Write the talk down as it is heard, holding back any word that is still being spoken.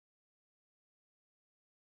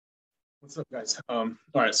What's up, guys? All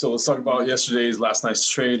right, so let's talk about last night's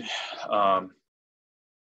trade. Here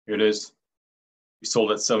it is. We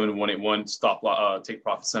sold at 7181, stop take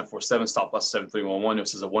profit 747, stop loss 7311.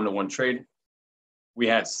 This is a 1-to-1 trade. We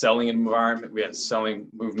had selling environment, we had selling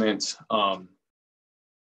movement.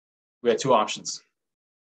 We had two options.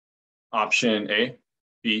 Option A,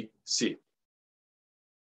 B, C.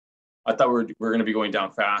 I thought we were going to be going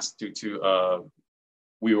down fast due to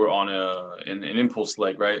we were on an impulse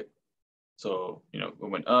leg, right? So, we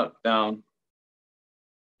went up, down,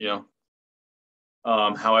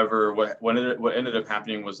 however, what ended up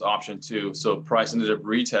happening was option 2. So price ended up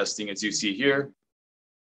retesting, as you see here,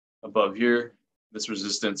 above here, this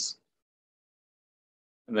resistance,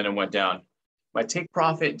 and then it went down. My take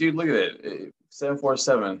profit, dude, look at it,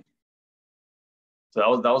 747.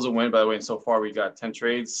 So that was a win, by the way. And so far we got 10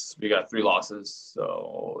 trades, we got 3 losses.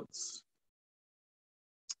 So it's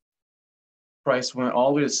price went all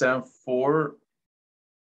the way to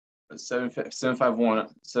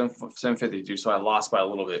 750, dude. So I lost by a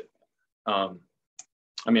little bit. I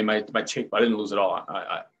mean, my take, I didn't lose at all.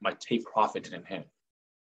 My take profit didn't hit.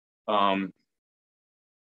 Horrible,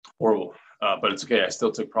 but it's okay. I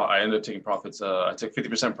still took I ended up taking profits. I took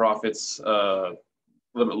 50% profits, a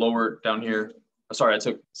little bit lower down here. Sorry, I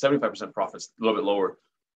took 75% profits, a little bit lower,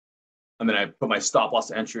 and then I put my stop loss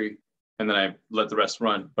to entry, and then I let the rest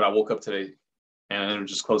run. But I woke up today, and I'm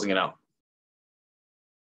just closing it out.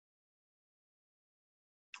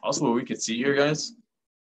 Also, what we could see here, guys,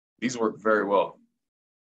 these work very well.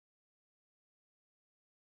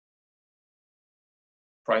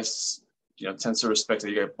 Price, tends to respect it.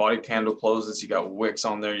 You got body candle closes, you got wicks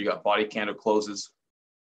on there, you got body candle closes,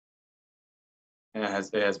 and it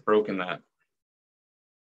has broken that.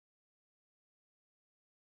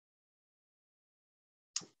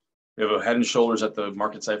 We have a head and shoulders at the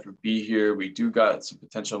market side for B here. We do got some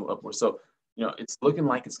potential upward. So, it's looking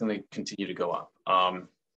like it's going to continue to go up.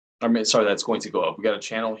 That's going to go up. We got a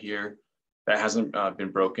channel here that hasn't been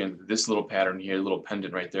broken. This little pattern here, little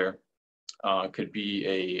pendant right there, could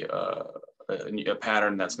be a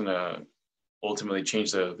pattern that's going to ultimately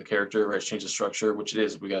change the character, right? Change the structure, which it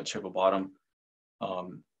is. We got a triple bottom.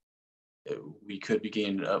 We could be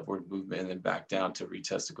gaining an upward movement and then back down to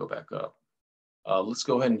retest to go back up. Let's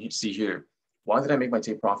go ahead and see here. Why did I make my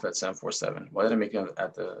take profit at 747? Why did I make it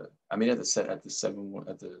at the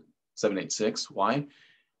 786? Why?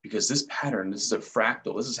 Because this pattern, this is a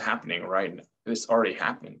fractal. This is happening right now. This already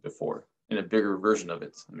happened before in a bigger version of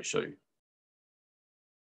it. Let me show you.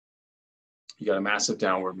 You got a massive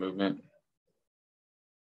downward movement.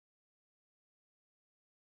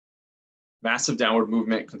 Massive downward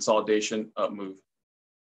movement, consolidation, up move.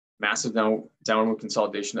 Massive downward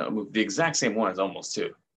consolidation, up move. The exact same one is almost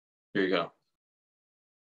too. Here you go.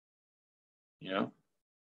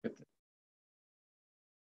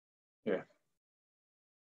 Here.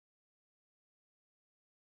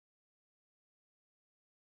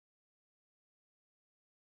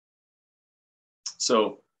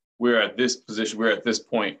 So we're at this position, we're at this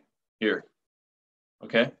point here,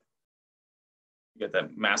 okay? You get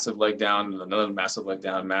that massive leg down, another massive leg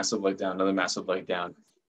down, massive leg down, another massive leg down.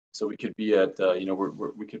 So we could be at, we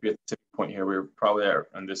could be at the tipping point here. We're probably there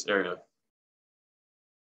in this area.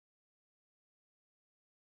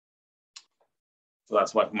 So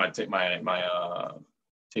that's why I might take my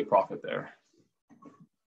take profit there.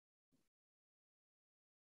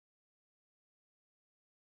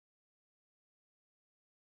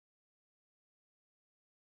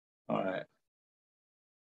 All right.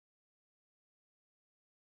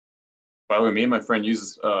 By the way, me and my friend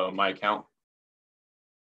uses my account,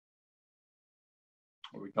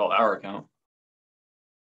 what we call our account,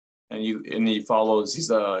 and he follows. He's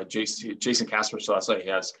Jason Casper, so that's why he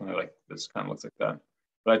has kind of like this. Kind of looks like that.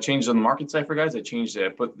 But I changed the market cipher, guys. I changed it. I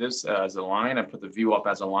put this as a line. I put the view up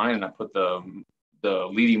as a line, and I put the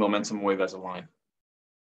leading momentum wave as a line.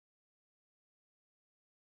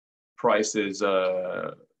 Price is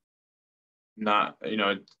not,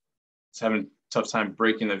 it's having a tough time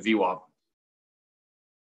breaking the VWAP.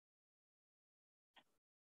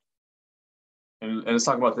 And let's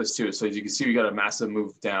talk about this too. So as you can see, we got a massive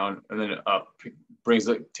move down and then up,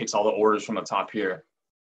 takes all the orders from the top here.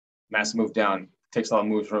 Massive move down, takes all the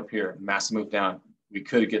moves from up here, massive move down. We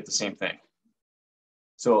could get the same thing.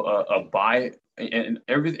 So a buy, and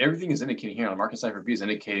everything is indicating here on the market cipher B is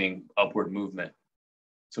indicating upward movement.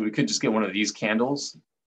 So we could just get one of these candles.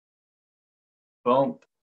 Boom.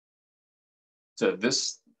 So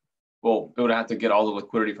this, well, it would have to get all the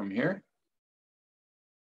liquidity from here.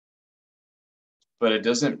 But it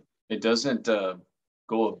doesn't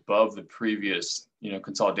go above the previous,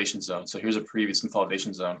 consolidation zone. So here's a previous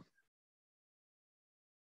consolidation zone.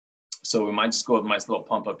 So we might just go with a nice little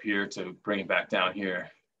pump up here to bring it back down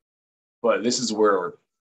here. But this is where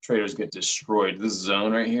traders get destroyed. This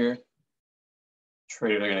zone right here,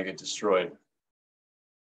 traders are gonna get destroyed.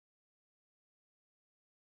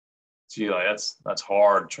 See, like that's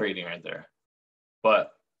hard trading right there.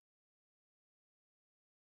 But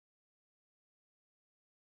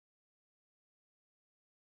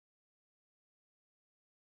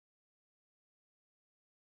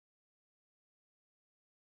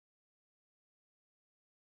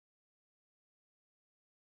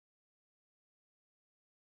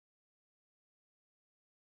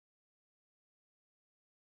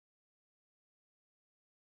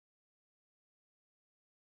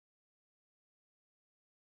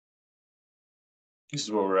this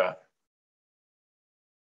is where we're at.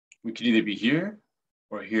 We could either be here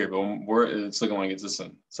or here, but it's looking like it's this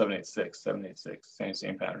one, 786, 786,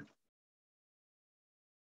 same pattern.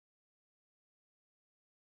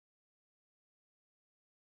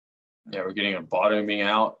 Yeah, we're getting a bottoming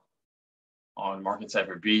out on market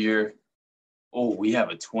cipher B here. Oh, we have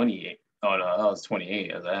a 28. Oh no, that was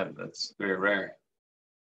 28. That's very rare.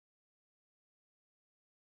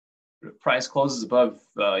 If price closes above,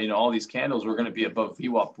 all these candles, we're going to be above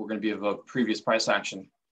VWAP. We're going to be above previous price action.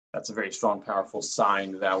 That's a very strong, powerful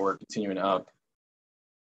sign that we're continuing up.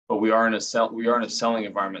 But we are in a selling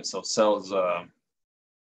environment, so sells are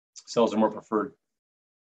more preferred.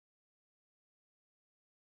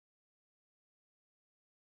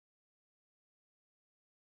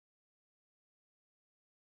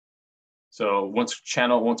 So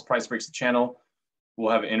once price breaks the channel, we'll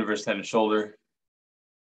have an inverse head and shoulder.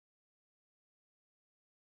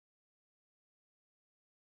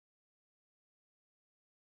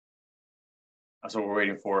 That's what we're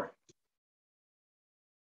waiting for.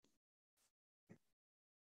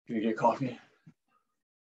 Can you get coffee?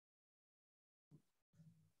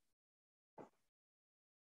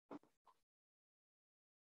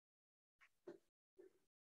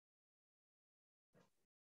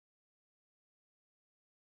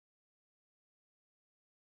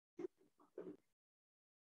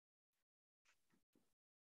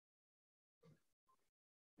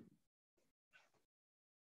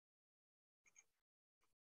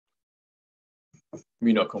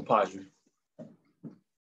 Mino compadre.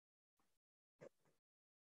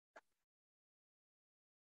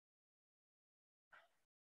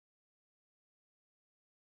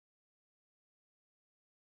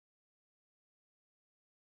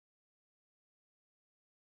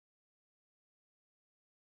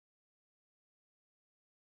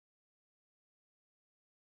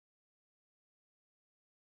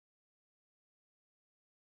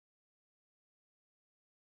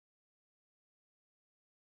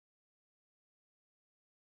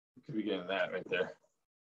 Could be getting that right there.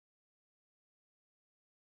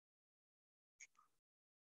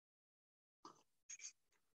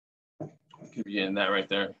 Could be getting that right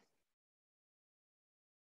there.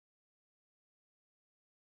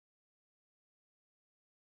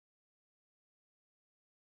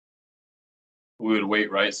 We would wait,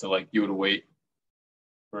 right? So like you would wait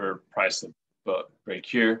for price to break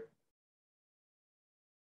here.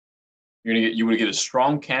 You would get a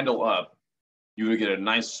strong candle up. You would get a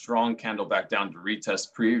nice strong candle back down to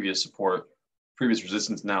retest previous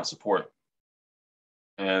resistance, now support.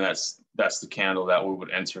 And that's the candle that we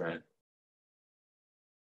would enter in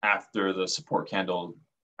after the support candle,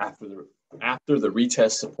 after the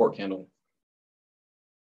retest support candle.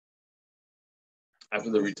 After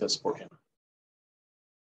the retest support candle.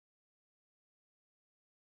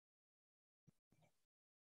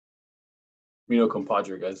 Mino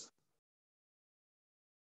compadre, guys.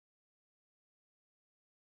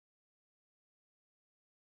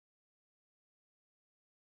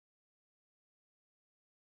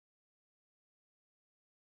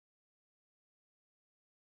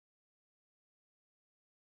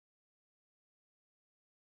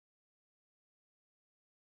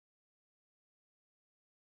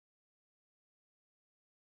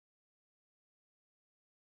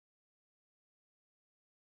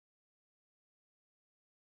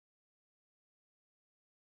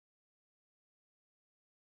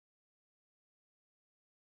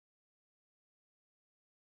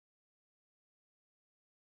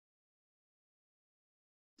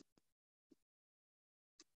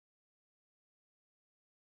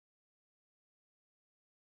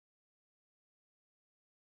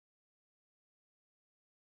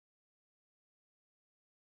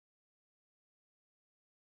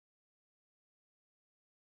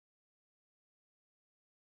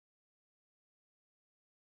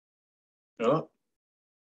 Oh,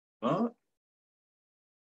 well,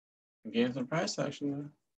 getting some price action there.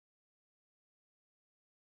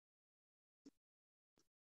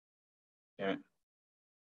 Damn it.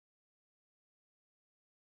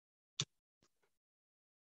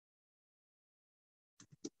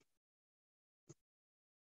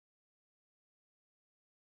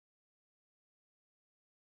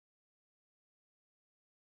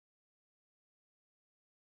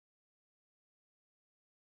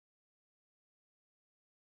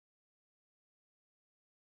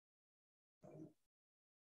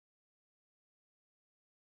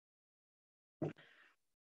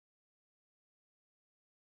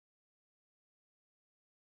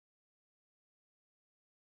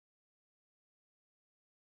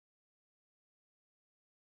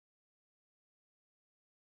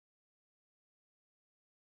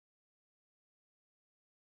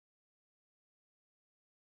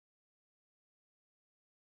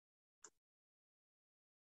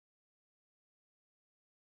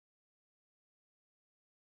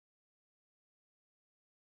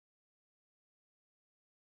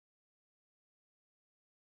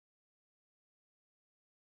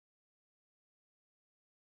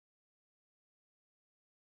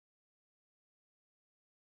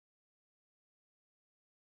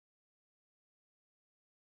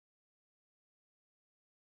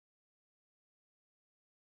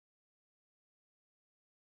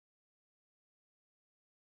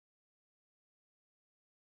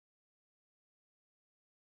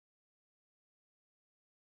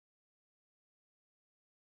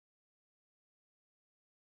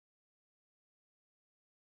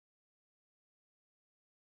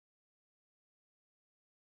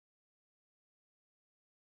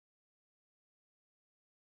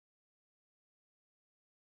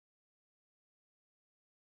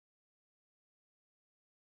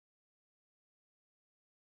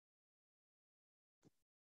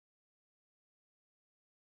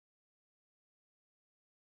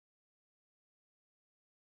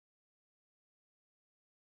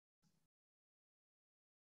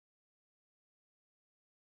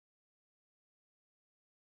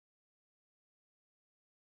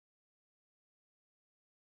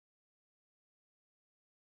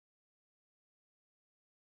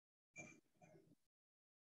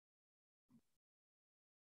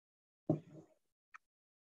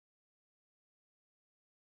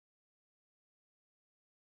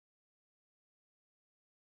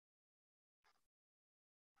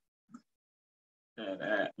 And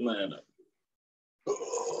Atlanta.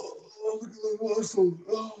 Oh, look at the muscle.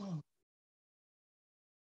 Oh.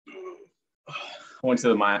 I went to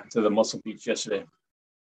the Muscle Beach yesterday.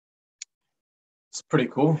 It's pretty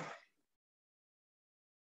cool.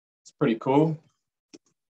 It's pretty cool.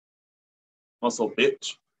 Muscle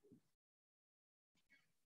Beach.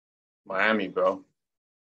 Miami, bro.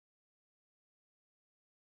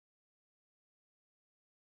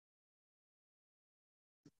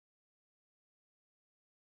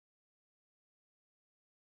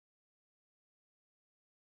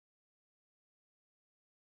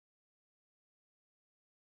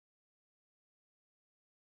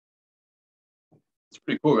 It's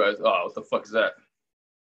pretty cool, guys. Oh, what the fuck is that?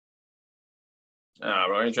 Nah,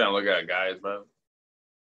 bro, I ain't trying to look at guys, bro.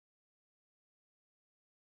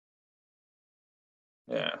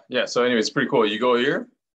 Yeah. So anyway, it's pretty cool. You go here.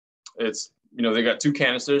 It's they got two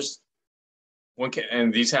canisters.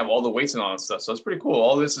 And these have all the weights and all that stuff. So it's pretty cool.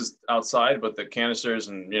 All this is outside, but the canisters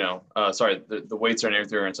and the weights and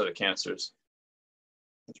everything are inside the canisters.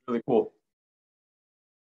 It's really cool.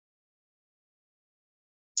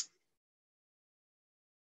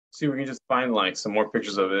 See, we can just find like some more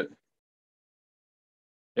pictures of it.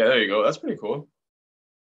 Yeah, there you go. That's pretty cool.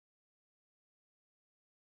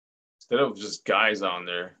 Instead of just guys on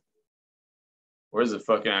there, where's the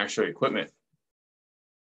fucking actual equipment?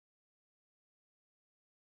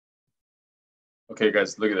 Okay,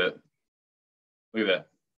 guys, look at that. Look at that.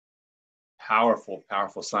 Powerful,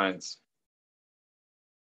 powerful science.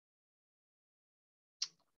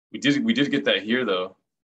 We did get that here though.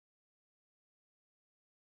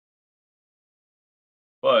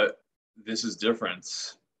 But this is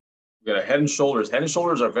different. We got a head and shoulders. Head and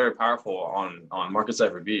shoulders are very powerful on market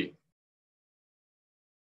cipher B.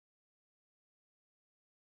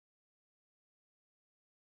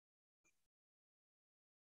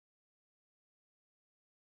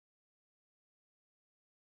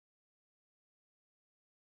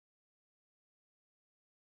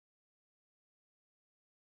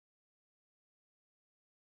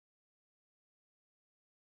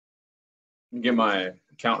 Get my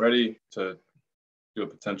account ready to do a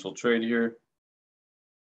potential trade here.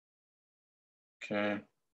 Okay.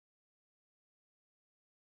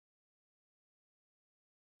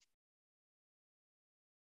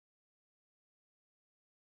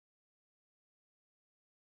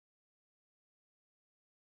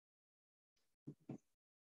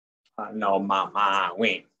 No, mama,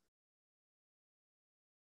 wait.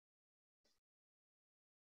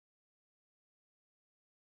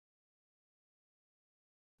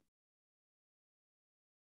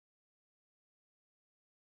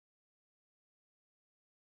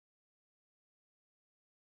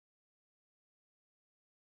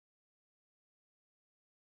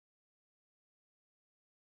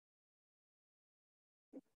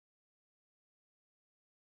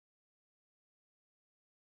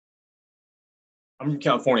 I'm from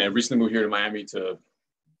California. I recently moved here to Miami to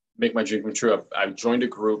make my dream come true. I've joined a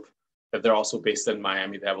group that they're also based in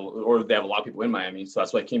Miami. They have a lot of people in Miami, so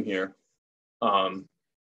that's why I came here. So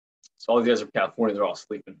all the guys from California, they're all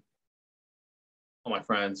sleeping. All my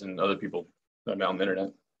friends and other people that I met on the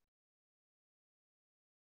internet.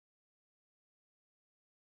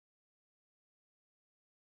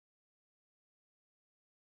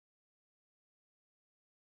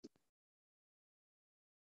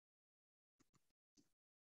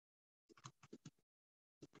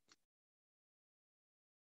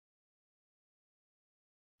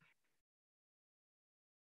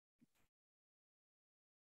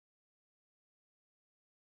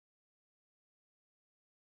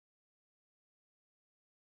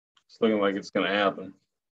 It's looking like it's gonna happen.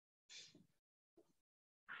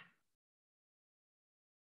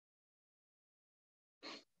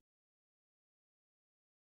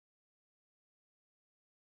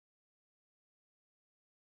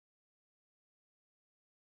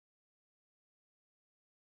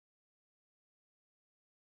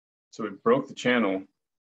 So we broke the channel.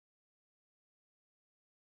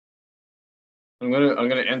 I'm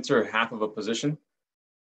gonna enter half of a position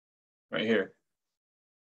right here.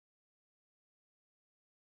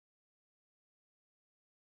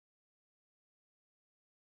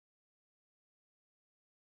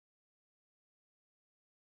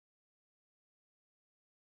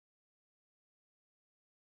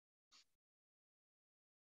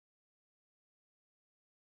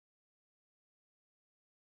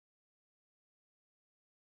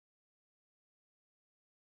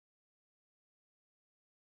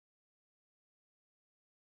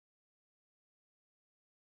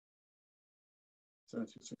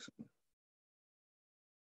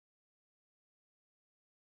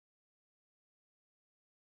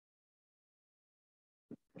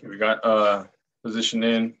 Okay, we got position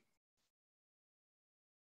in.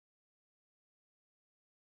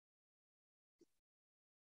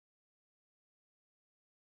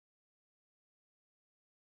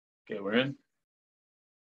 Okay, we're in.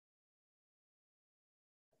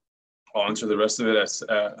 I'll enter the rest of it as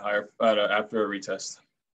after a retest.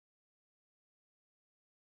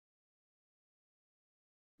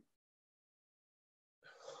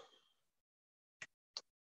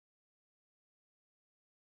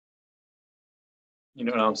 You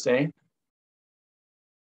know what I'm saying?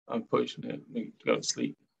 I'm pushing it. Go to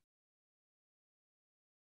sleep.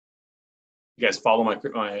 You guys follow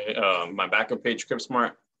my backup page,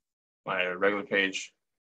 CryptSmart, my regular page.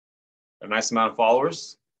 A nice amount of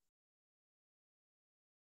followers.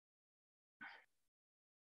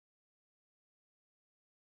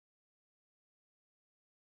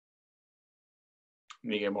 I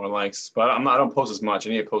need to get more likes, but I don't post as much. I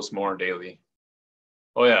need to post more daily.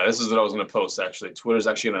 Oh yeah, this is what I was gonna post actually. Twitter's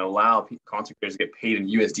actually gonna allow content creators to get paid in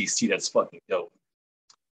USDC. That's fucking dope.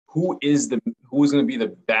 Who is gonna be the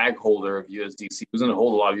bag holder of USDC? Who's gonna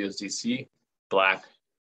hold a lot of USDC? Black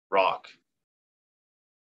Rock.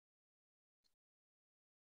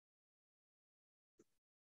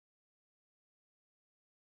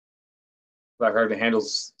 BlackRock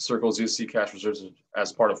handles Circle's USDC cash reserves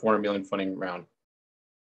as part of 400 million funding round.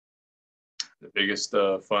 The biggest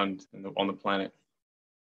fund on the planet.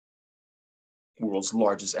 World's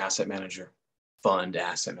largest asset manager. Fund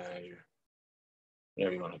asset manager.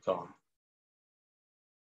 Whatever you want to call them.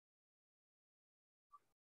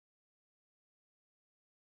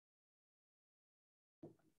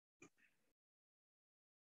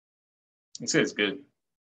 I'd say it's good.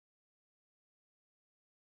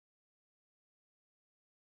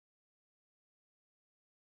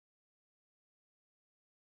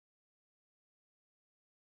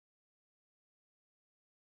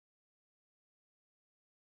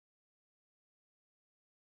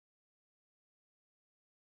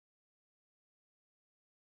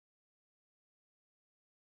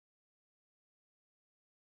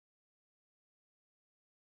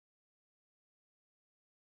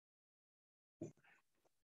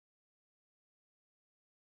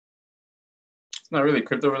 It's not really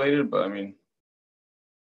crypto related, but I mean,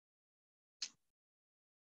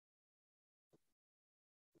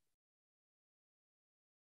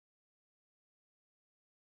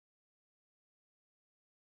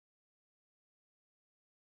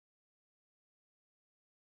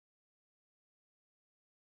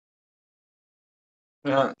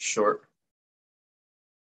 Short.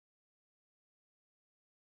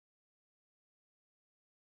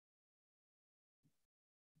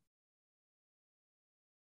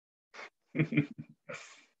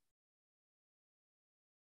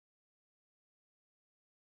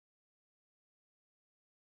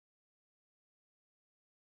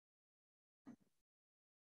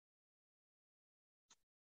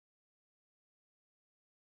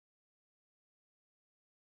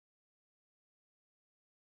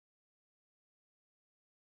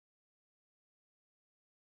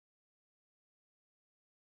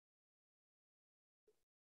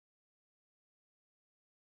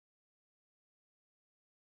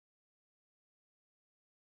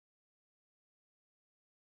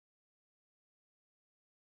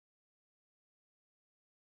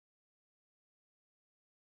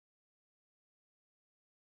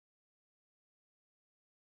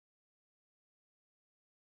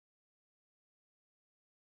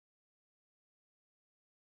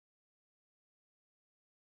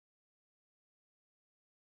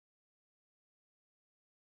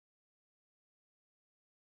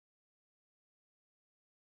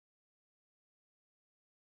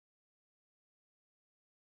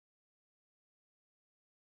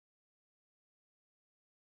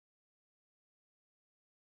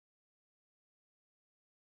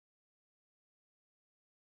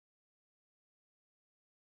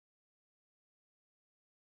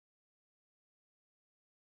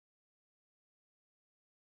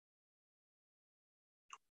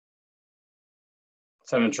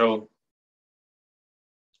 It's having trouble.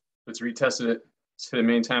 It's retested it. It's hit it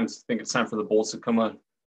many times. I think it's time for the bolts to come on.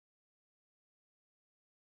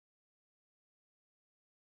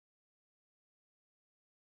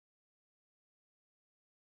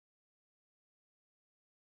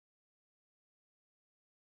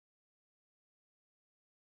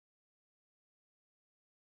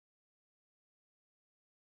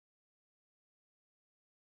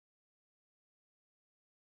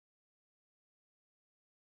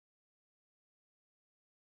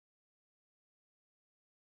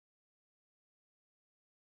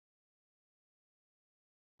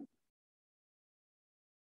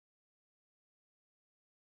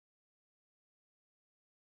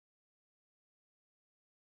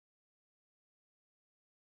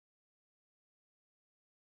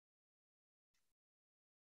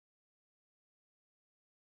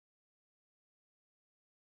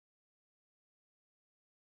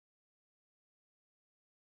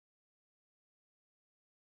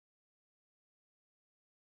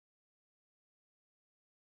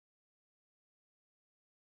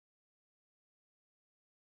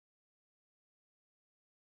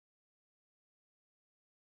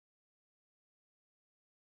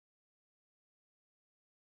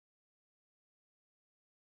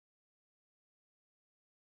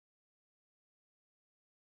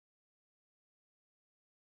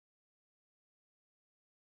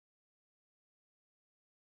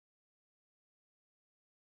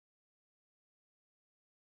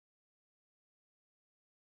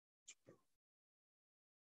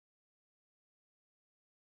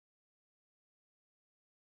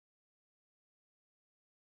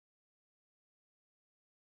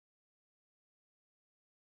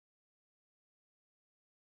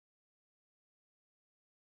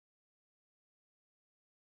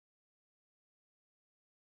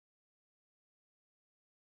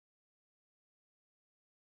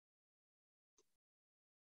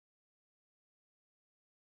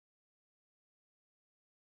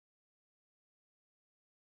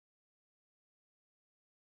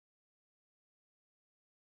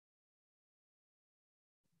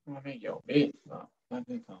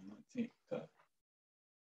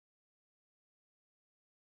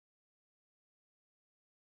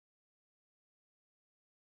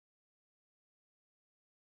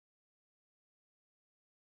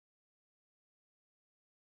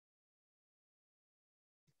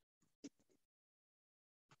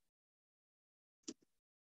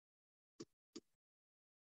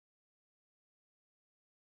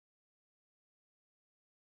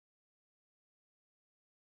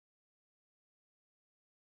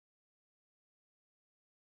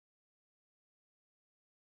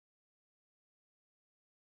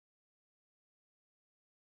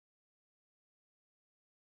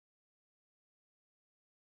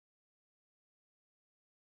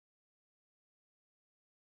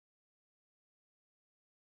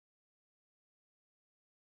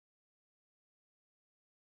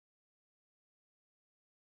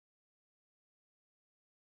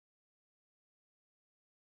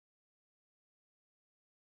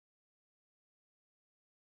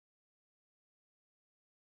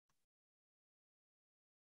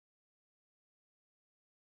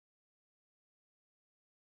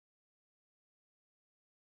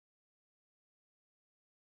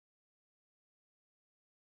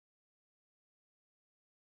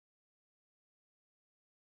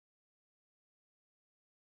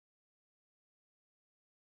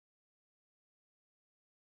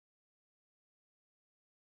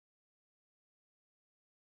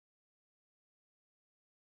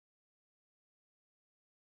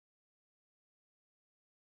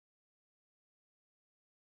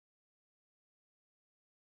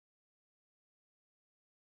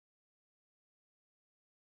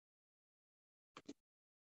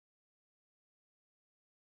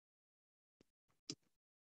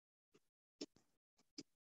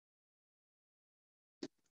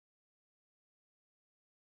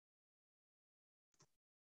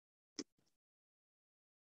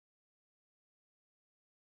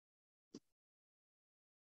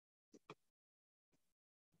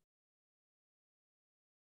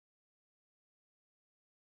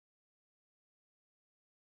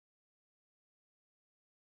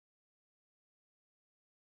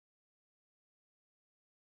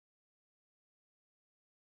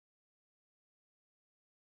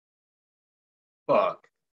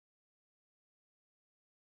 Fuck.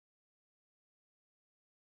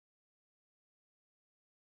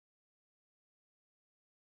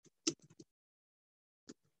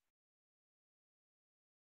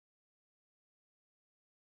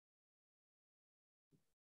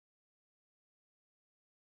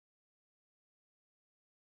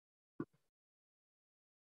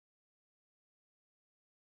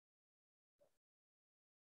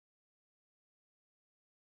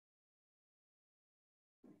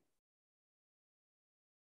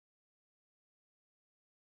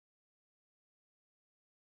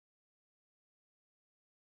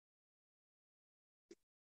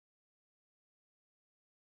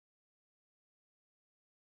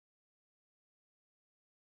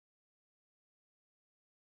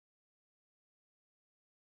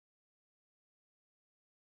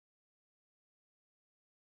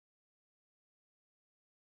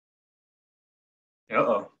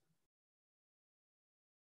 Uh-oh.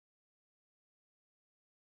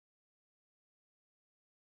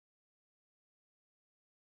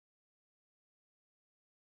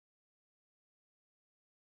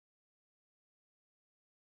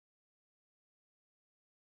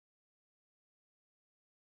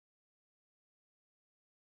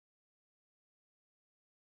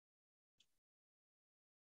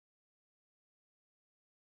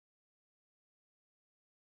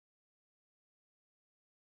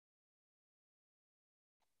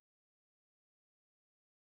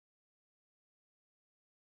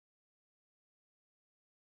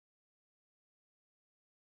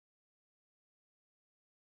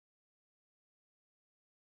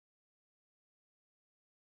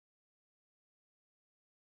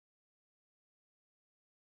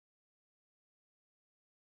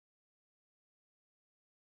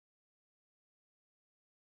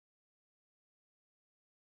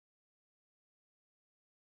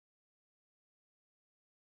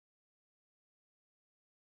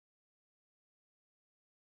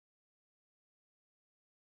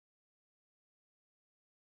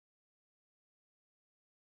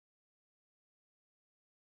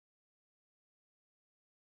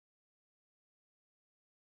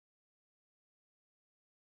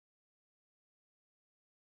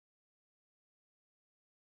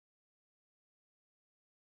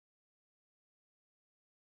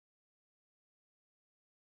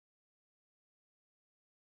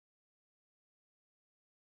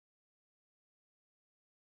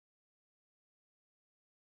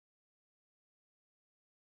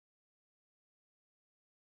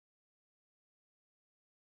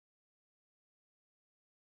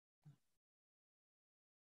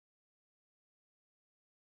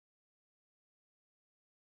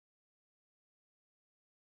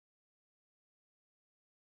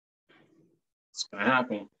 What's gonna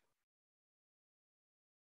happen?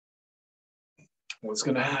 What's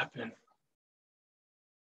gonna happen?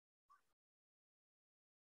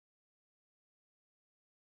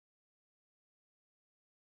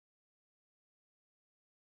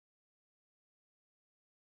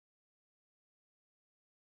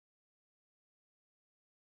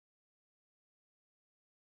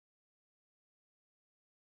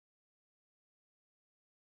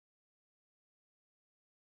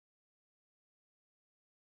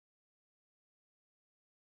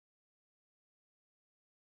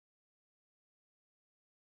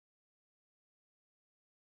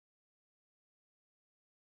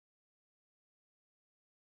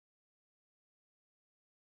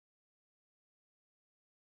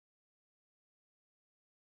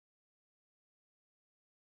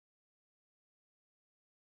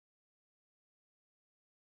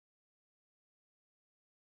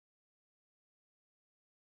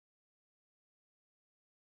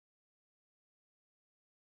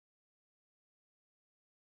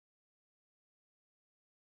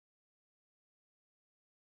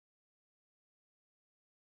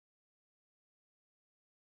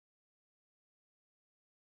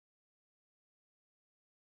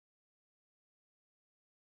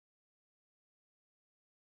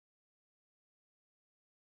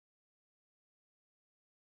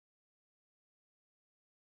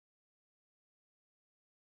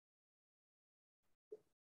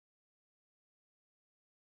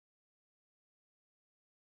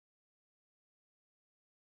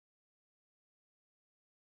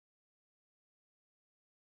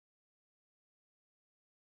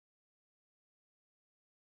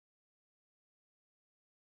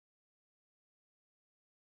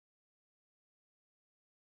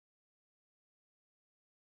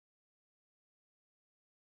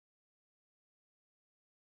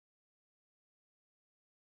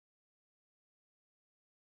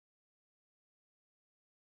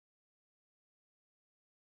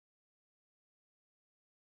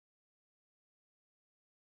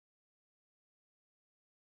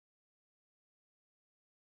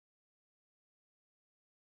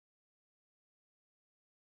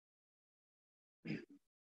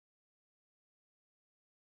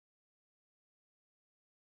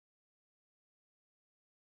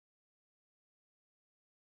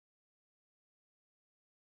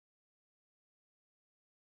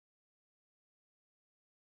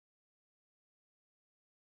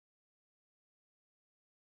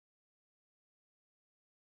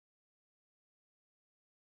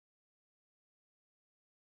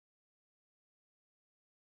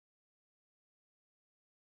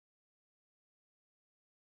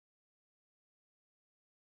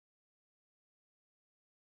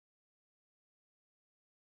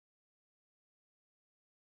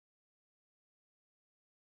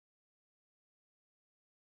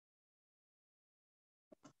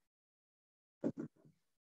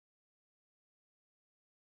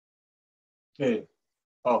 Okay.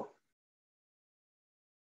 Oh,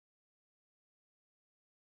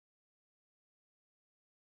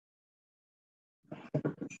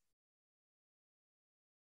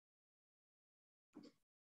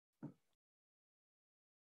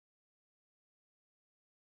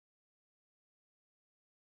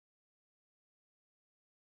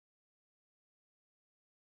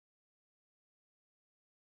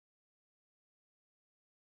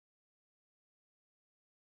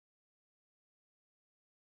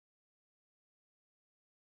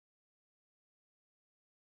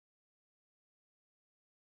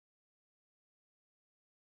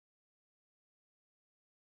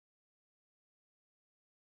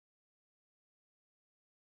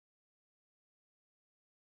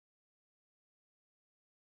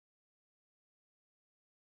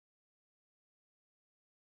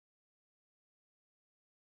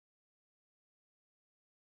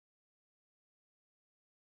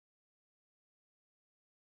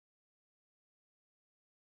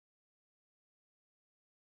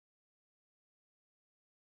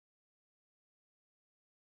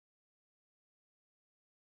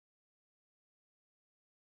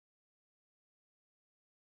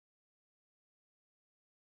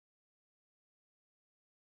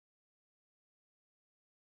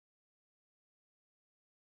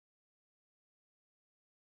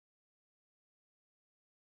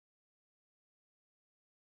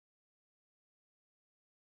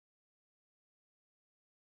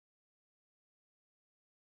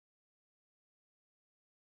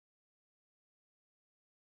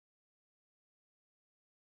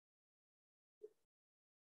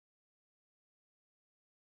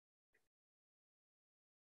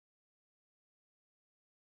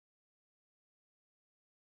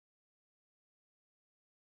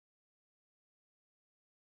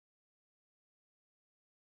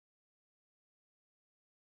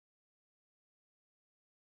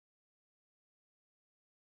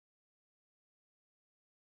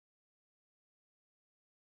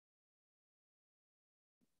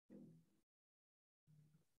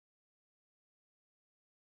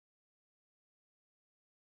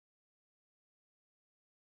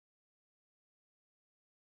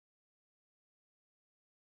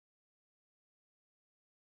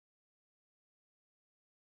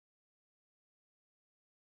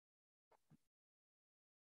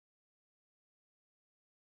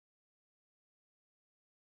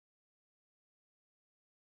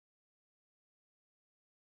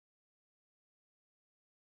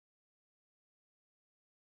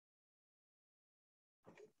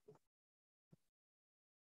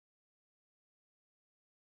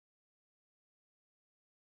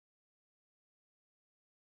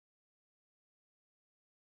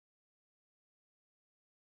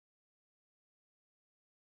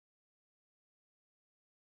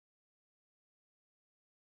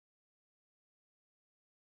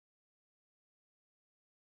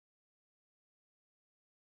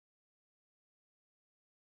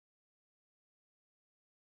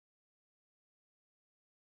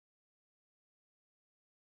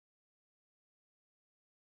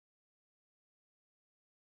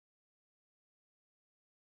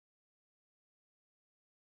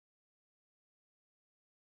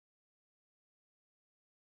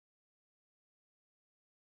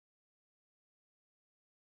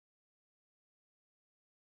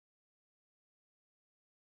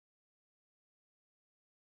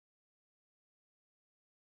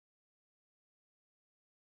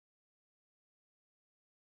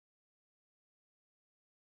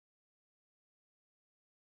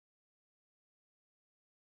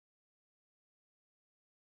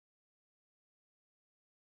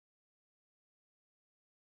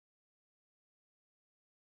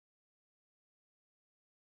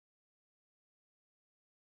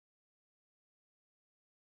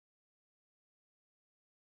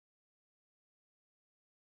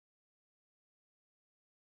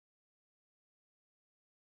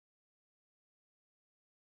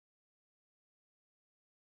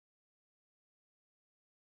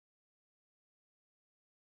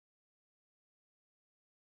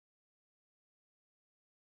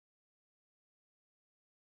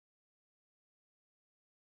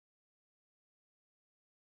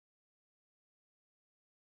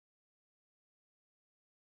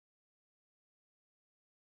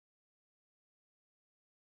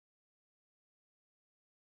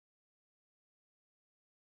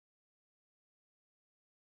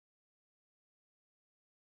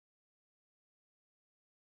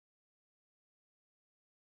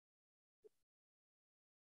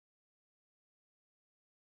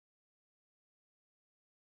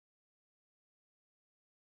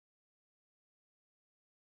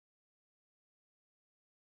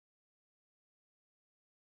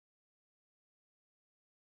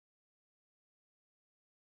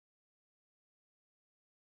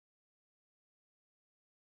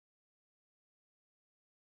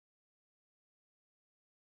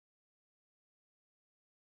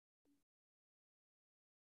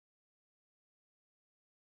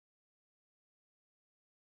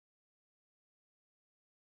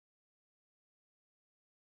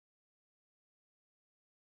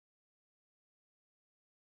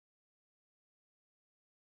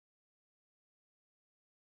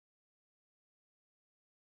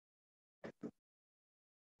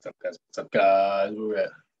 What's up, guys? What's up, guys? Where we at?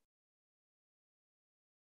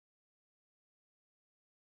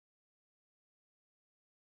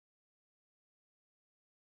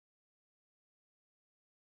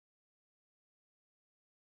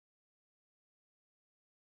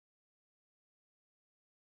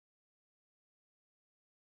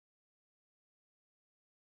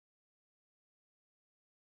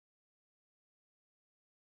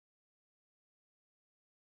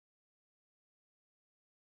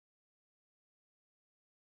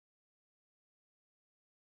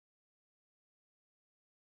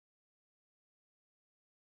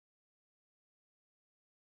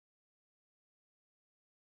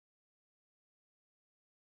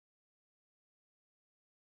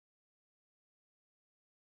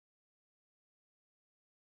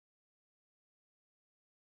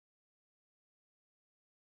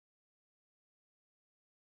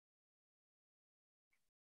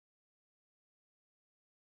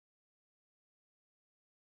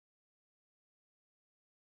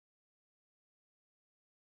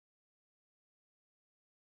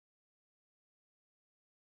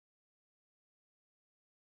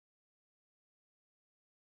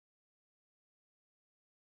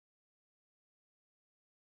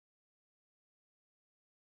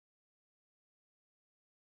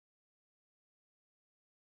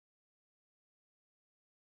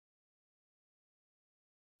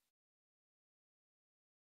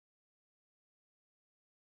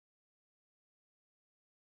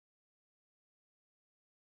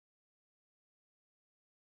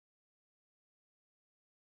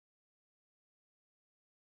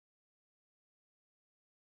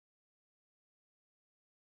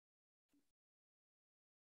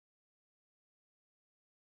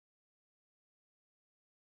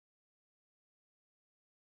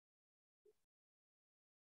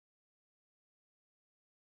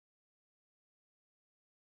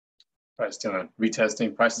 Price doing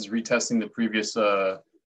retesting. Price is retesting the previous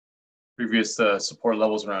support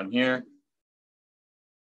levels around here.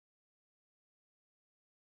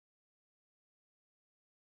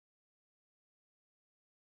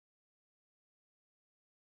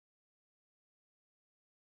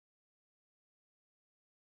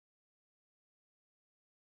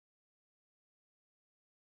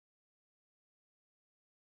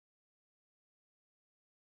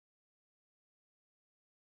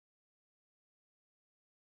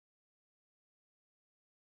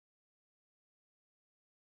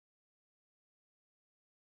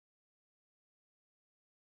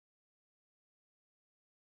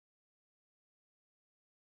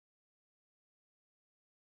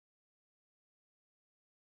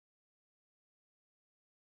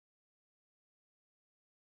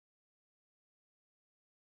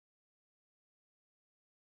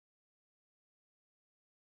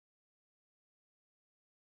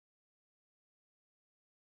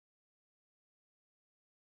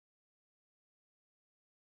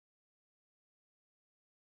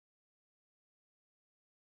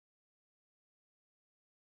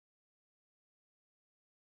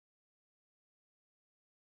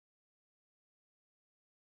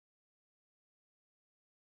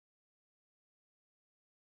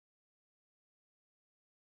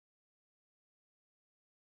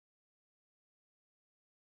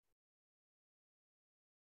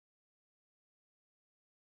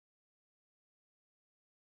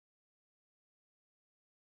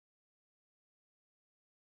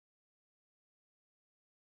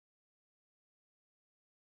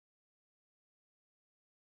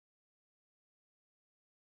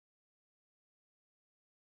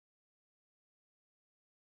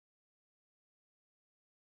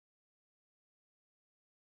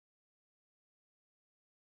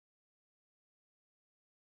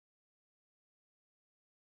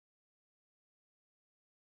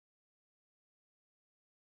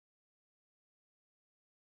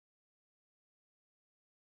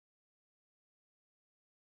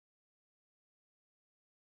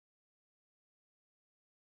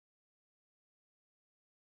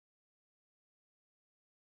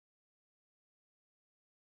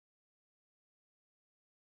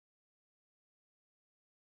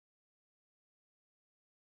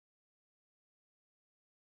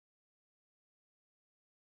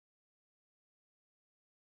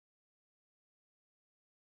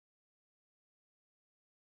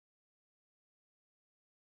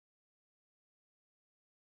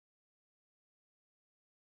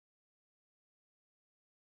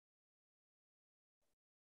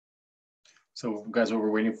 So guys, what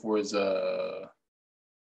we're waiting for is a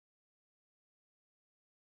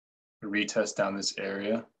retest down this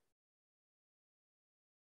area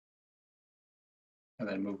and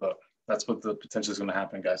then move up. That's what the potential is going to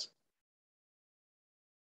happen, guys.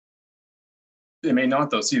 It may not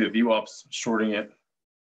though. See the VWAP's shorting it.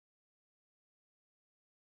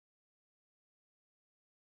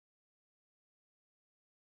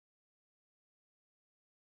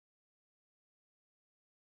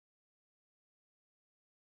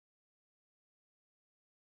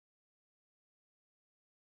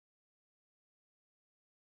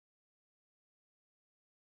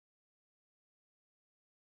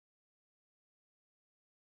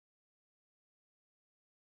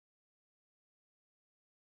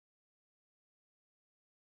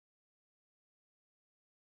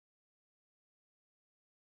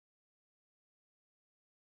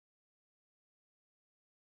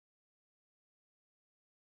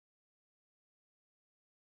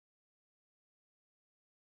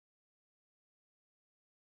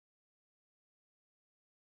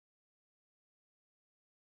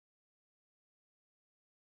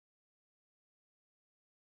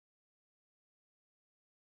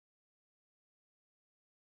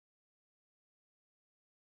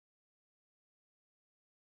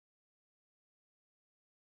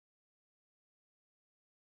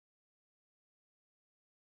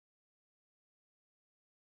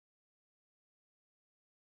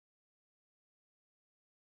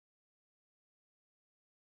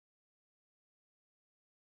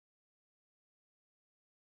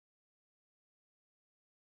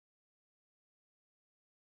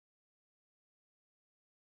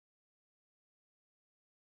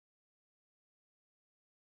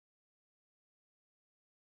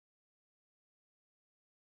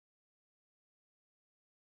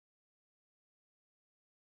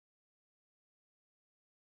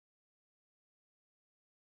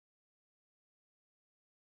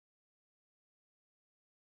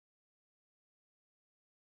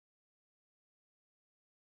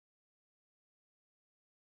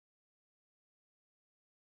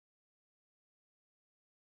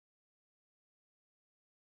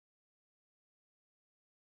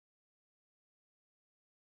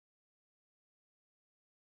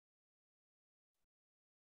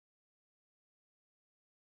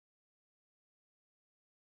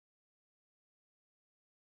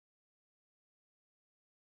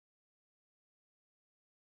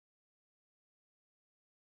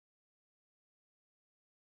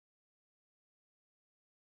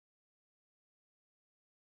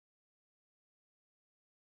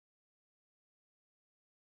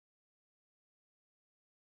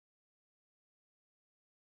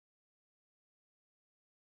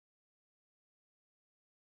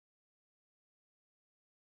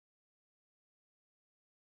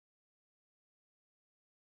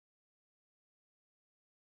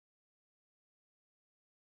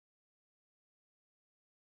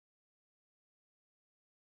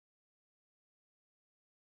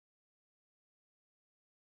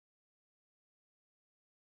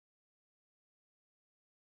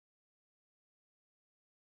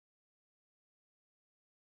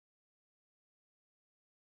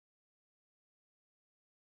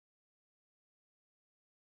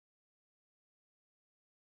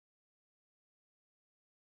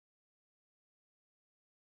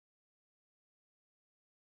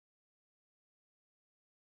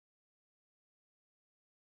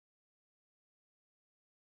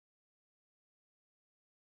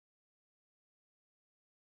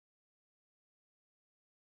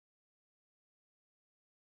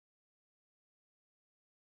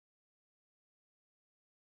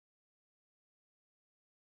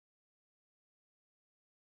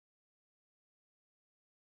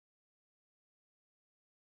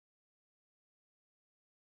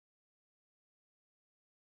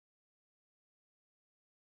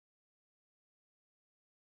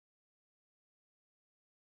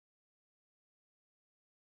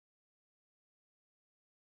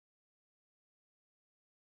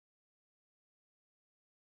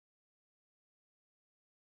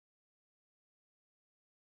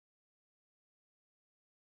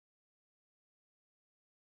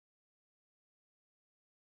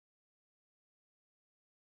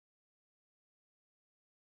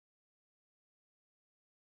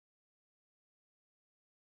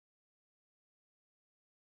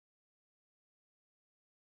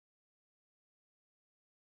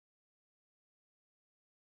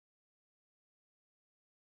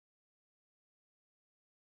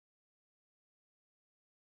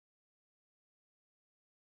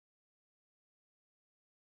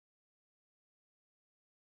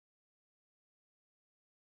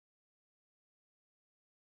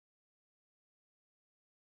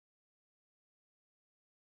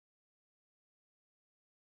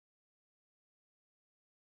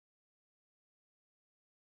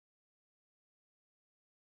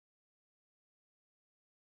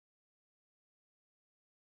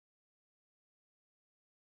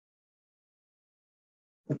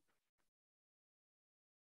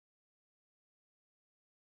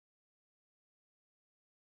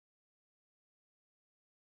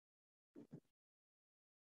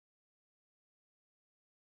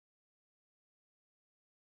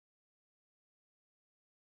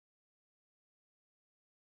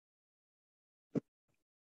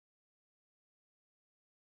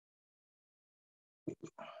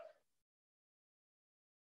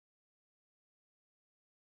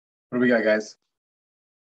 What do we got, guys?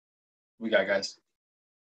 We got, guys.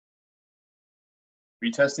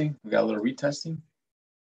 Retesting. We got a little retesting.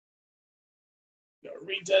 Got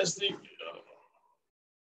retesting.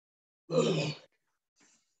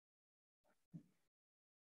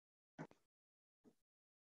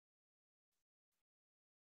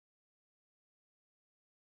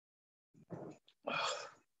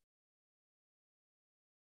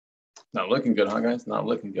 Not looking good, huh, guys? Not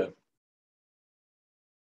looking good.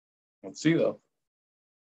 Let's see, though.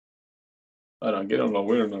 I don't get on the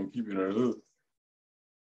winner, and I'm keeping her hook.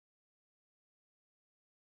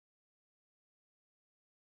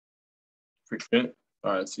 Frequent.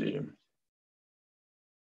 All right, let's see.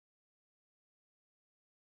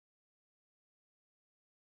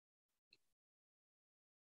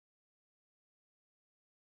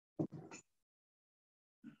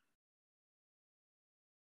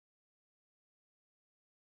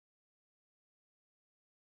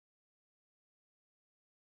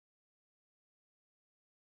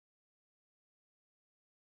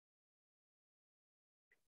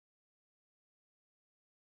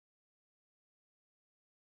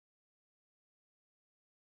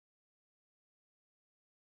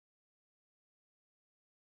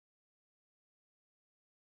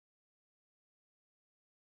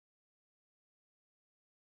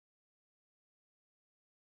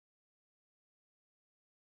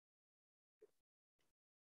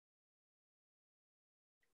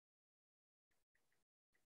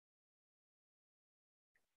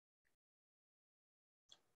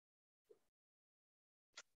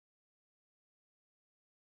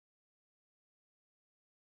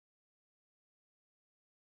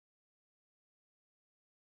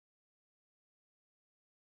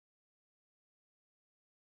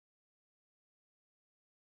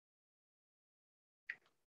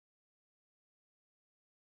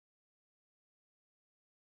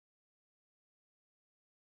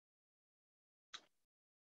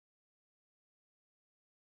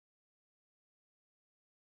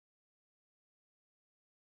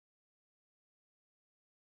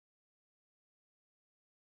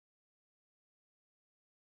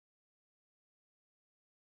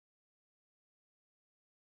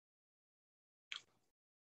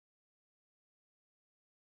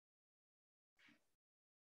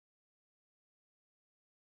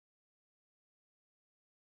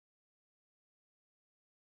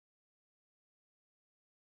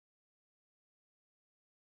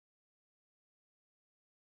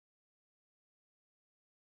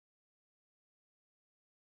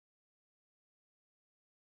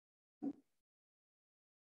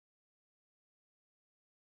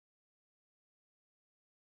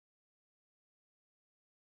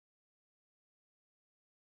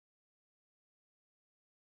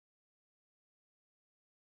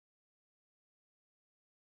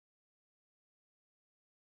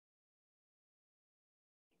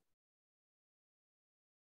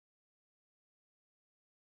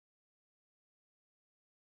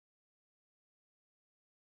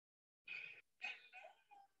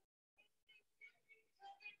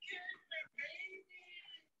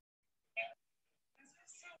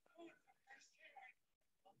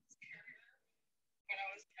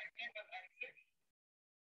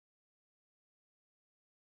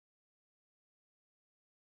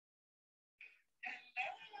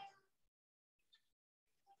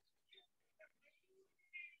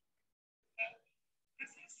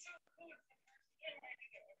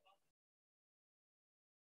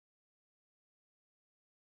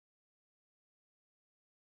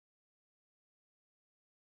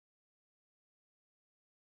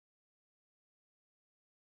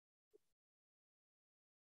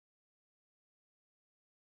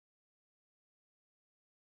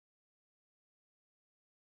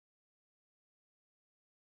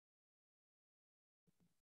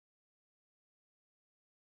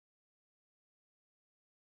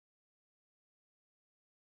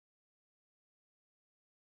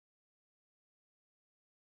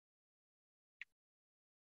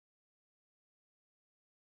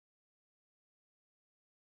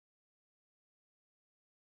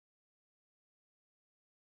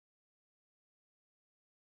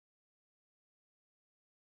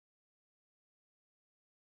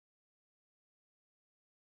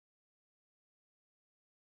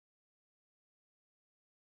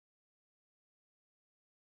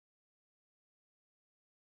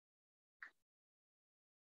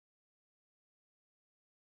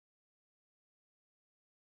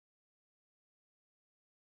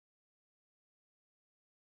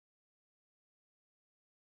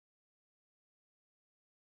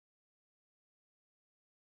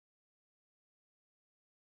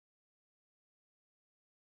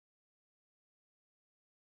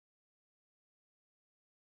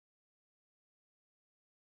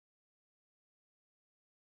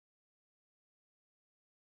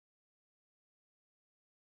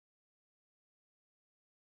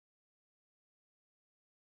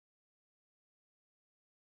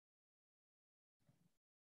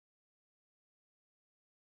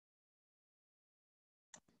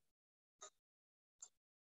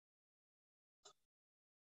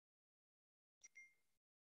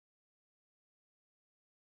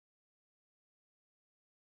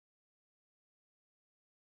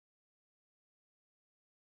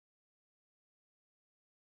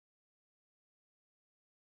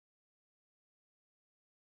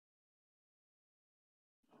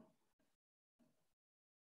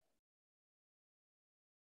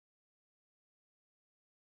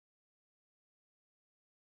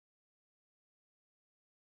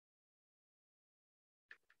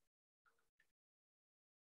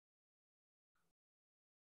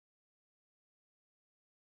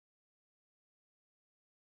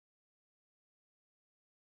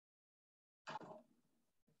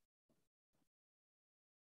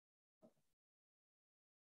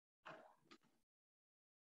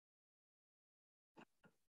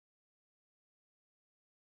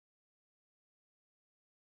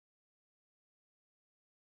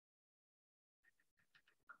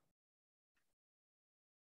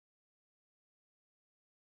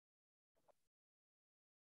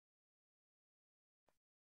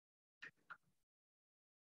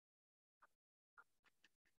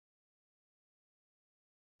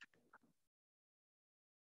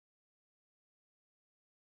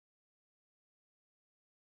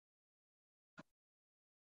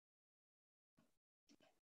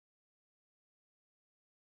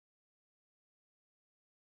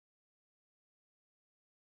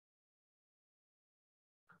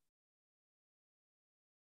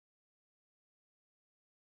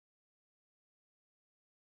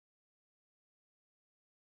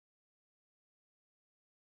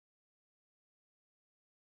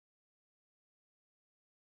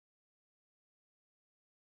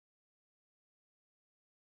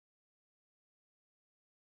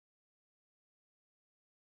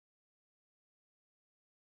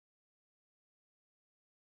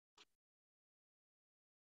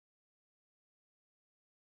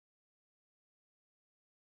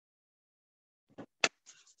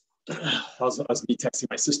 was me texting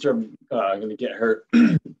my sister. I'm going to get her.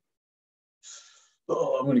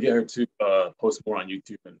 Oh, I'm going to get her to post more on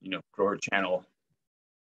YouTube and grow her channel.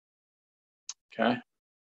 Okay.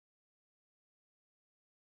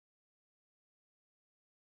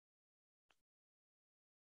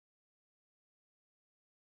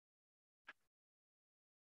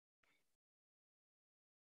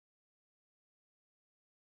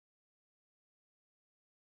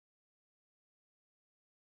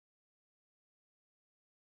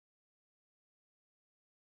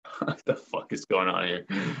 What the fuck is going on here?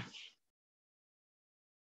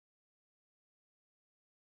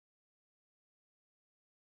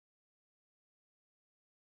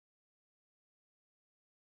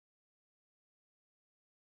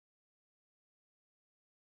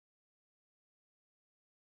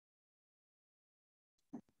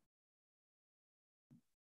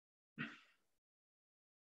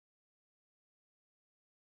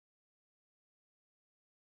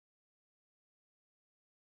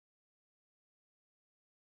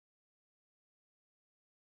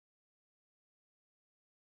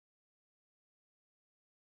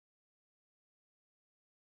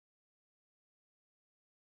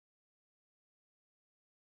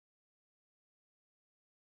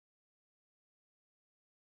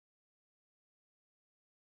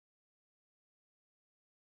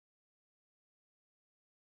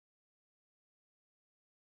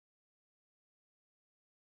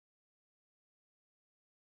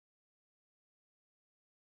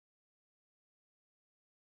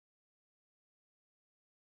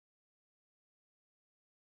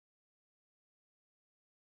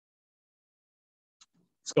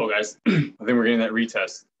 Let's go, guys. I think we're getting that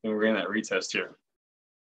retest. Here.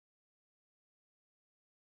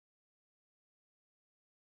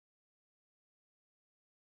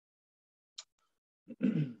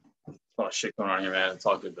 A lot of shit going on here, man. It's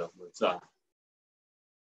all good though. Let's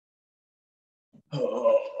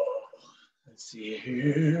see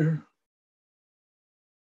here.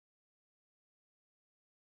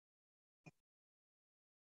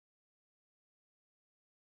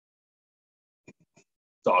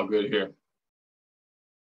 It's all good here.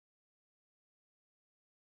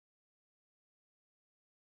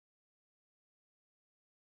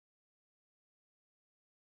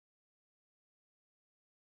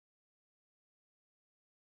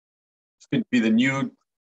 It's going to be the new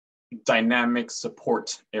dynamic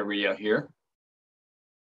support area here.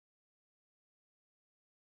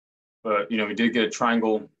 But, we did get a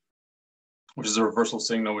triangle, which is a reversal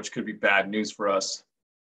signal, which could be bad news for us.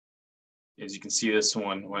 As you can see, this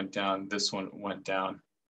one went down, this one went down.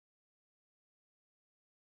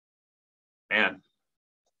 Man,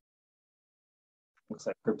 looks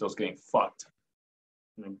like crypto's getting fucked.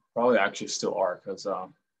 Probably actually still are, because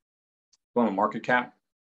going to market cap.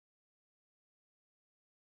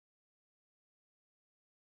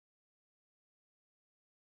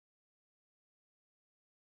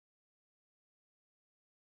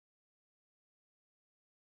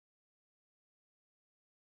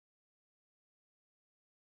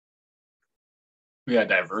 We got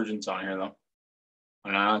divergence on here though.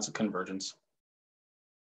 No, it's a convergence.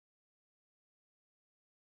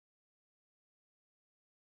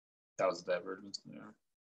 That was a divergence there.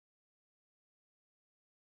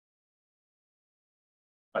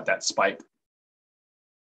 But that spike.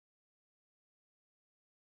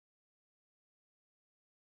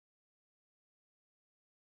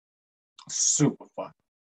 Super fun.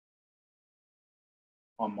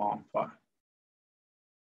 On mom, fun.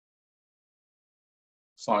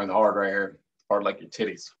 Song is hard right here. Hard like your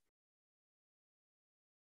titties.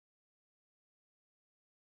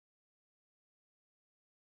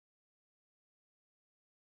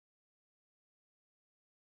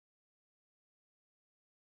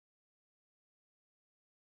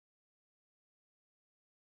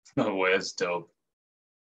 No way, it's dope.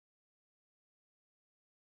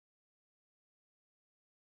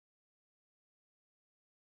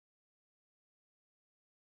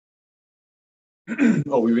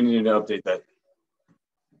 Oh, we need to update that.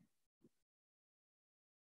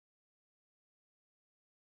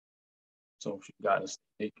 So she got us.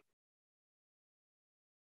 I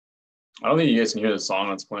don't think you guys can hear the song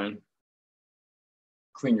that's playing.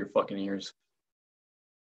 Clean your fucking ears.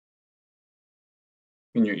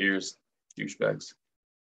 Clean your ears, douchebags.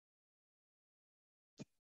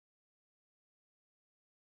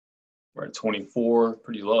 We're at 24,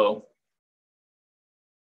 pretty low.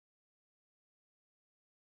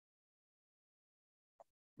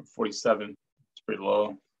 We're 47, it's pretty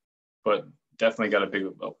low, but definitely got a big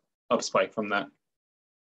up spike from that.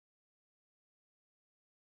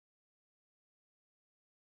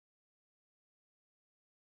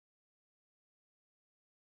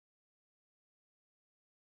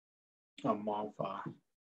 A month.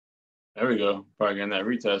 There we go. Probably getting that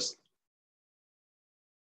retest.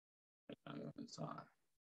 It's on.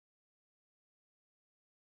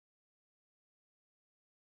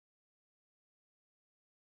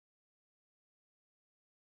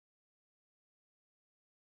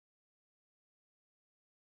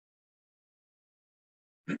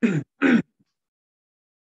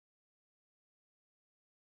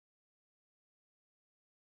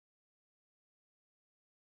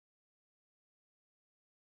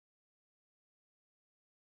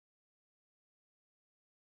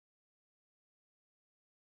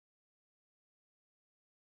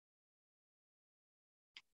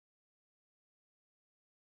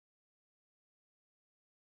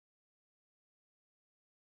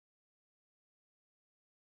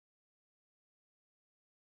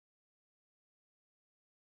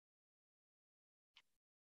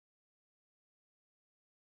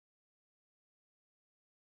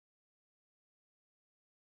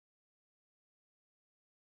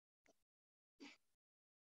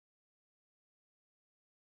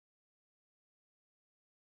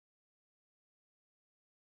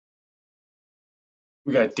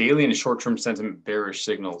 We got daily and short-term sentiment bearish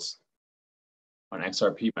signals on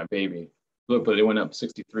XRP, my baby. Look, but it went up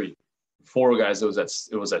 63. Before, guys, it was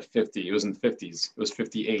at 50. It was in the 50s. It was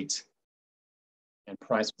 58. And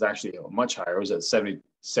price was actually much higher. It was at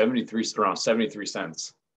 73, around 73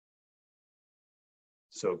 cents.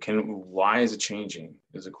 So why is it changing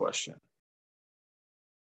is a question.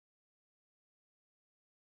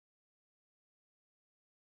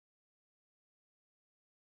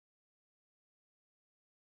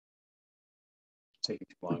 Taking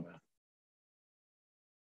too long, man.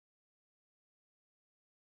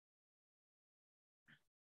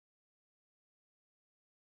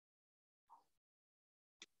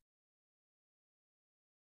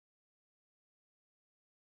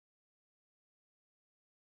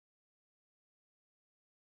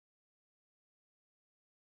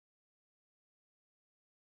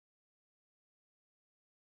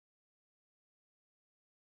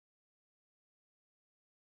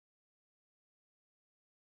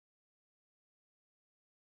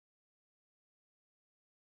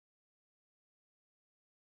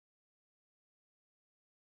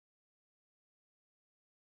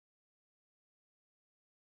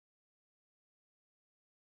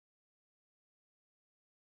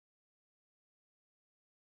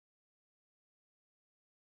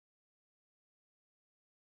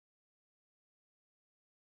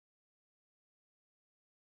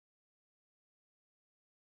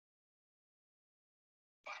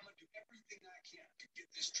 I'm gonna do everything I can to get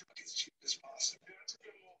this truck as cheap as possible. Yeah, it's a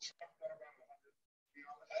good little truck that around 100. You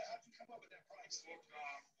know, I have to come up with that price. Look,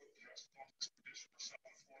 traditional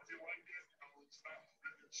selling for it. What I did, you know, it's not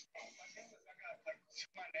my name is, I got like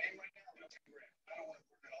my name right now, $10 grand. I don't want to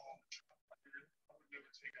put it all on the truck. I would never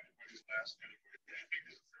take anybody's last anyway. Yeah, I think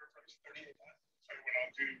this is fair price, 38. So what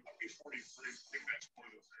I'll do, I'll be 43. I think that's more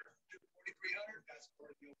than fair. 4,300. That's more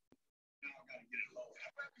than. Now I gotta get it low.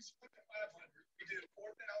 How about we split the 500? We did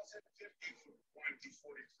 4,050 for 1 to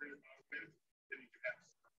 43. Then you can have.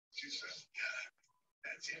 She said, "Yeah,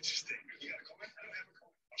 that's interesting. You got a comment? I don't have a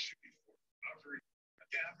comment. I'll shoot you for it. I'll agree.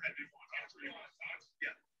 Yeah, I'm ready. I'll agree.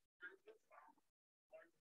 Yeah. 1,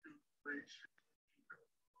 2, 3.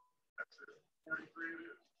 That's it. 43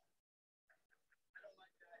 it is. I don't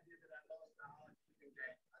like the idea that I lost the Holland keeping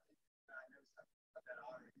game. I think I know something about that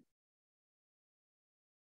already.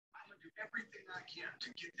 I'm gonna do everything I can to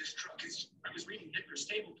get this truck. I was reading Hitler's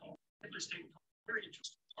Stable Talk. Hitler's Stable Talk, very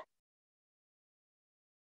interesting.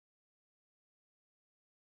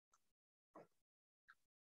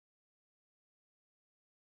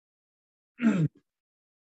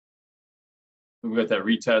 We got that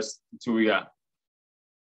retest. That's what we got.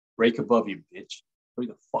 Break above you, bitch. Hurry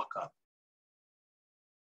the fuck up.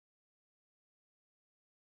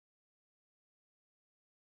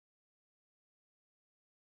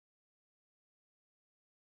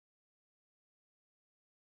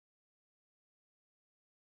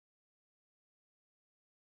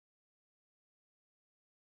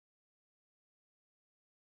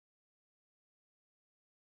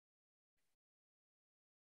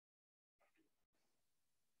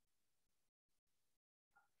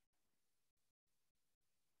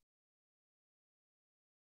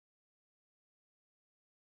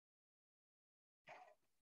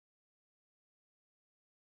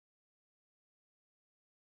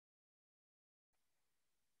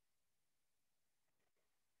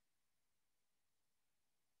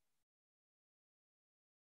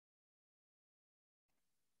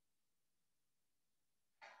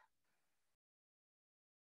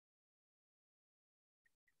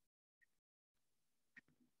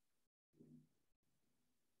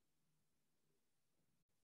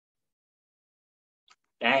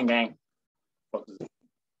 Gang, gang. What is it?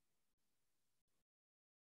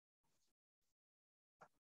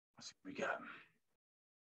 Let's see what we got.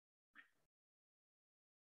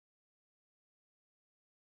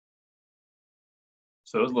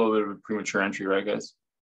 So it was a little bit of a premature entry, right, guys?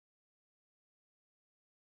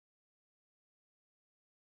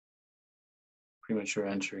 Premature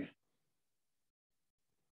entry.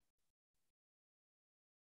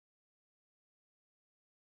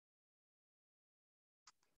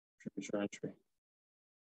 Premature entry.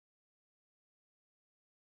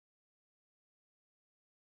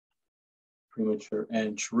 Premature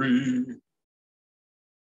entry.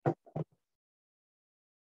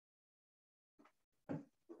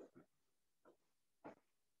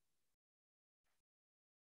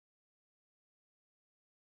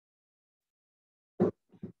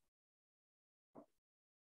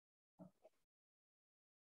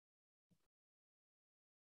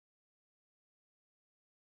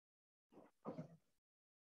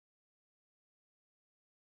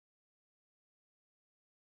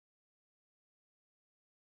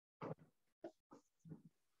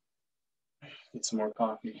 Get some more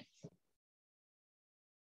coffee.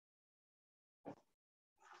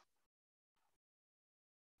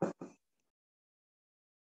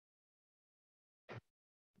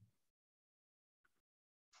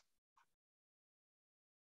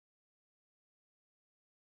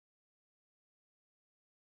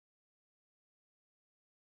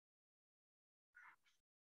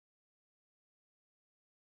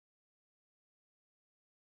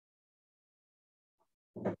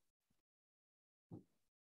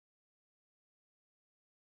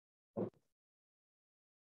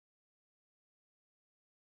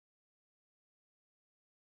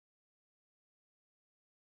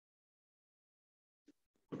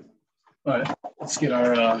 All right, let's get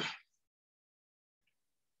our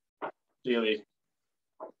daily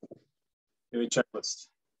checklist.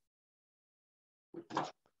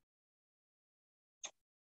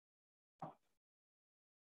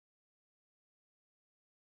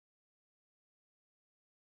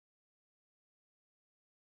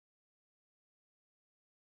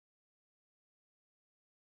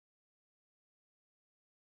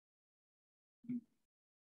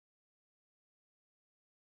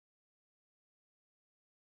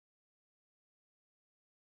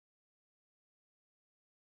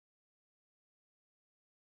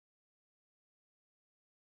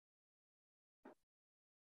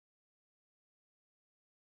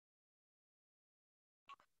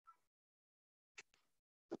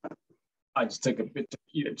 I just took a bit to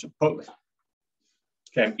eat at Chipotle.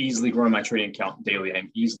 Okay, I'm easily growing my trading account daily. I'm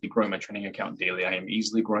easily growing my trading account daily. I am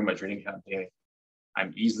easily growing my trading account daily.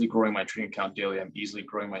 I'm easily growing my trading account daily. I'm easily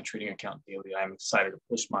growing my trading account daily. I'm excited to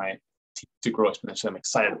push my team to grow exponentially. I'm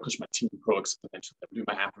excited to push my team to grow exponentially. I'm doing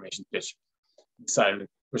my affirmation pitch. I'm excited to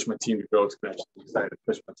push my team to grow exponentially. I'm excited to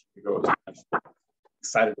push my team to grow exponentially.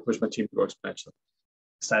 Excited to push my team to grow exponentially.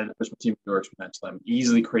 Excited to push my team to grow exponentially. I'm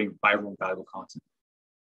easily creating viral and valuable content.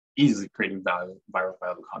 Easily creating viral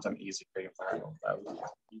valuable content. I'm easily creating viral and valuable content.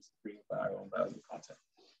 Easily creating viral and valuable content.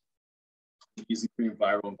 Easily creating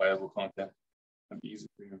viral and valuable content. I'm easily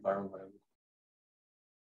creating viral and valuable.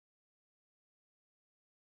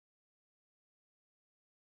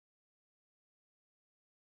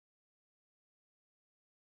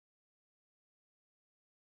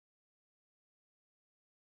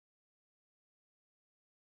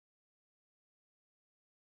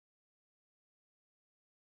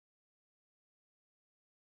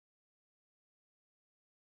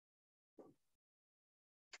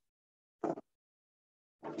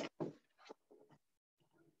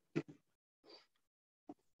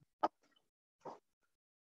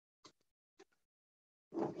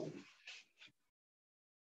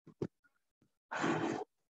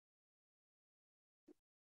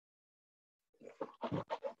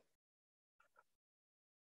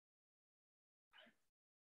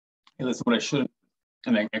 Hey, that's what I should.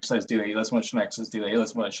 And then exercise daily. That's what I shouldn't exercise daily.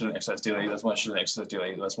 That's what I shouldn't exercise daily. That's what I shouldn't exercise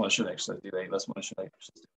daily. That's what I shouldn't exercise daily. That's what I shouldn't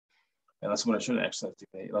exercise. And that's what I shouldn't exercise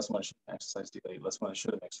daily. That's what I shouldn't exercise daily. That's what I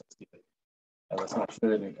shouldn't exercise daily. And that's what I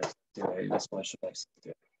shouldn't exercise daily. That's what I shouldn't exercise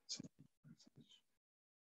daily.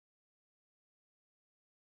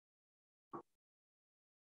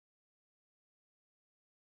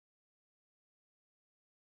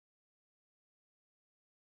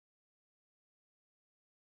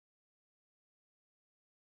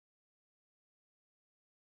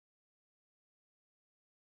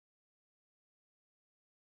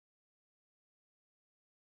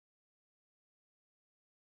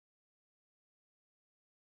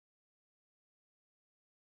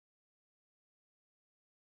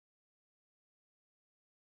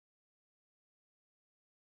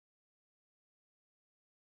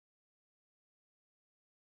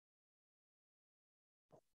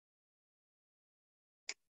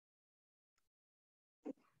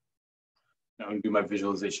 I'm gonna do my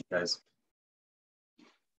visualization, guys.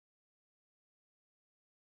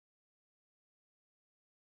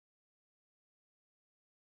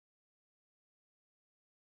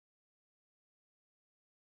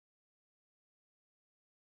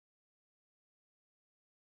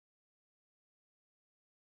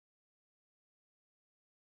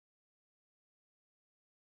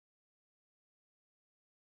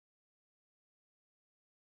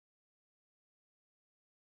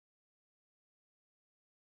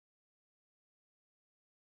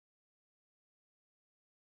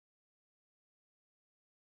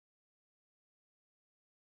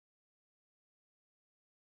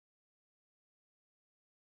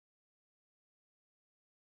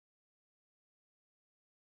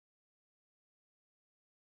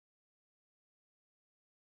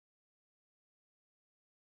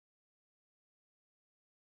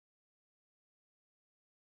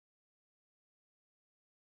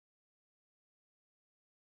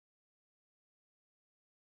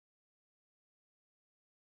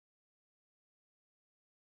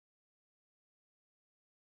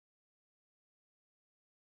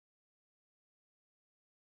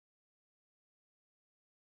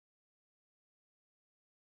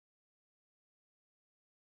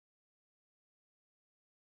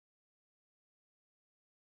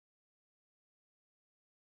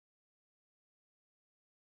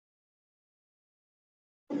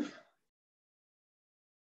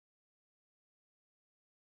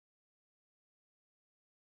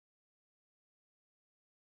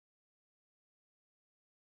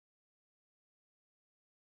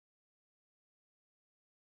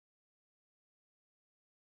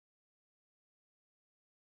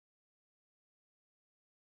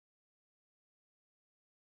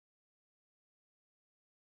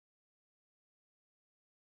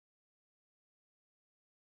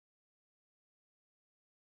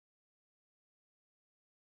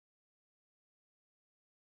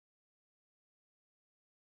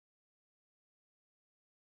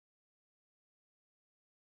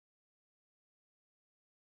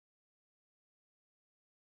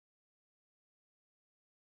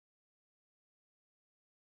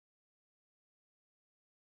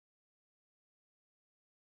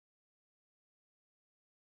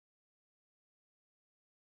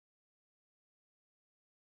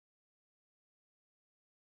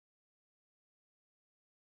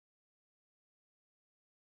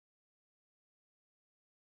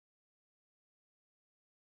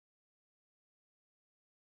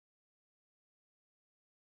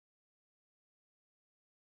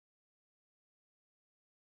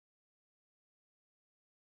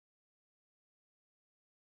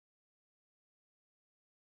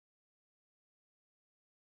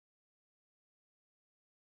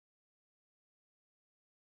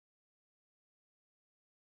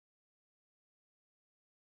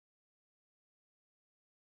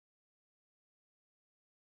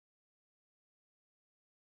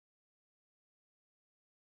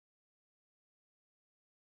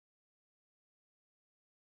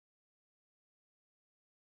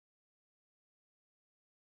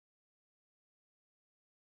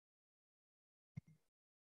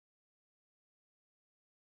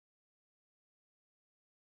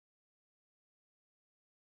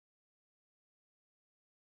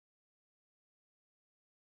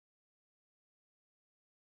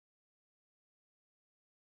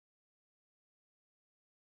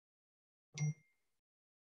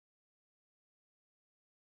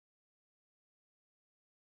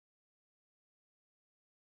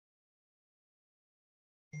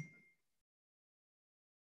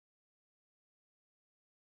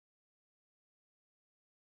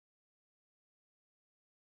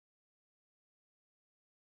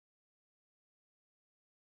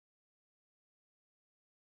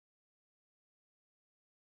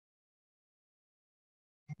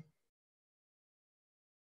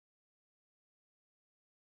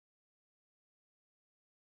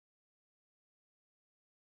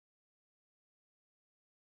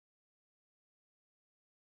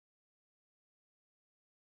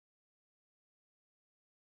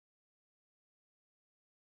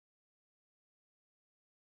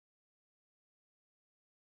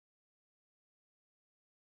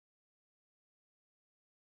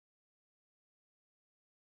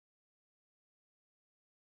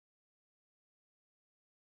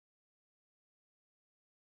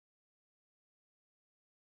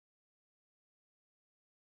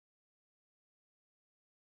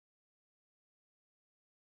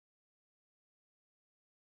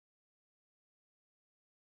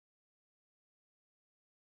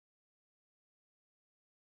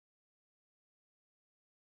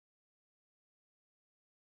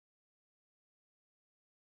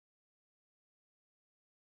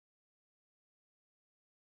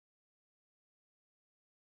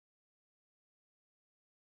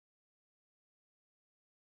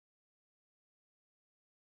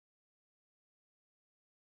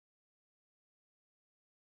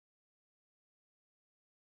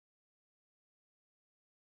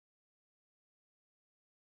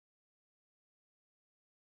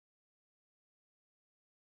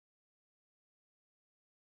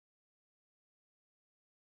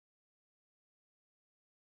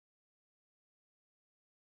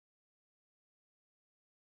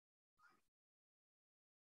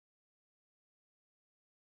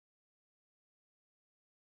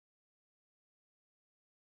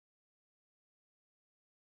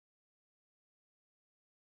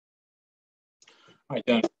 All right,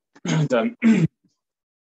 done. Done.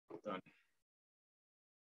 Done.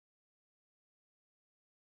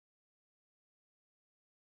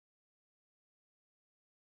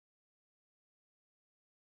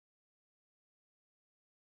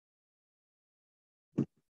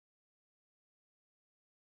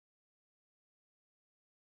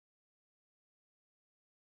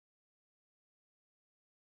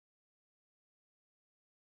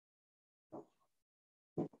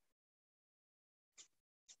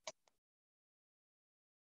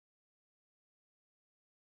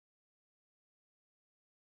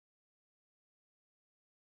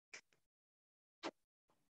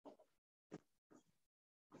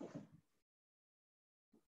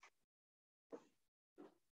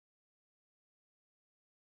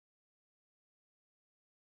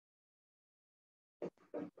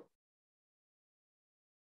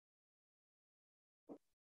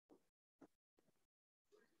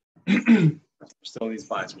 We're still in these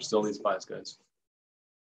buys. We're still in these buys, guys.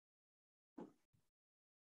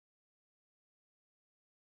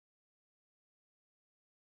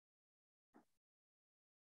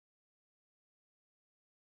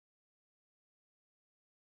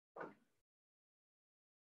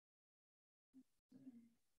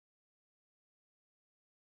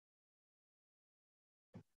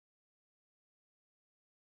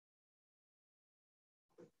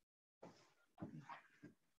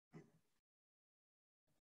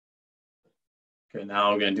 Okay,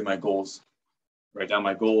 now I'm gonna do my goals. Write down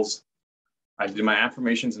my goals. I did my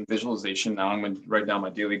affirmations and visualization. Now I'm gonna write down my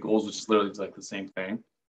daily goals, which is literally like the same thing,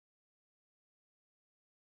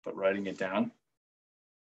 but writing it down.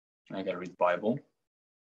 I gotta read the Bible.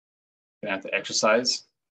 Then I have to exercise.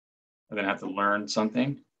 And then I have to learn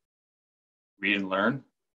something, read and learn.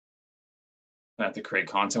 I have to create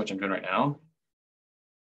content, which I'm doing right now.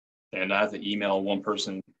 And I have to email one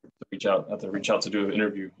person to reach out. I have to reach out to do an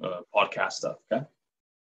interview, podcast stuff. Okay.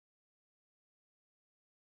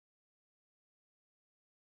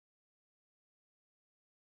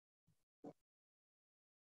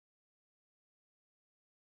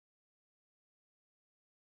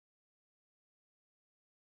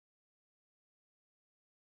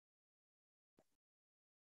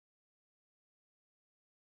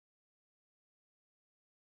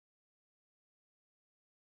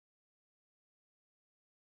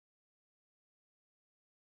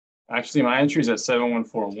 Actually, my entry is at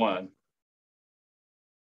 7141.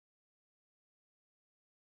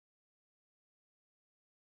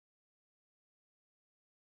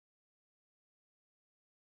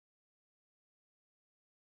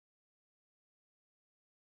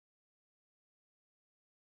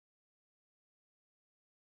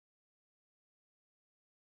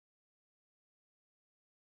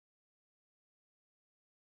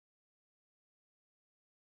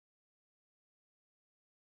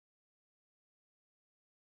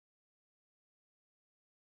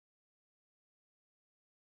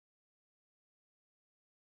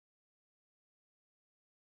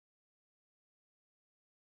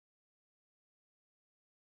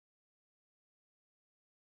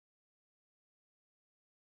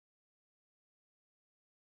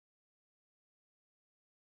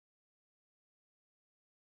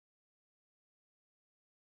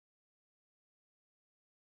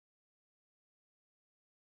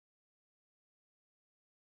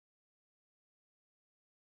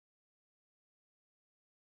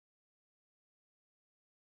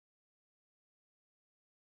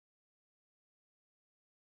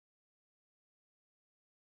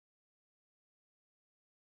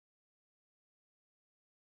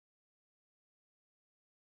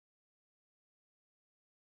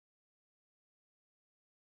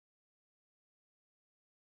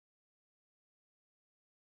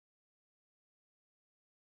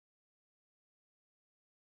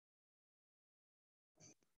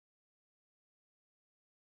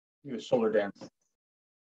 Do a shoulder dance.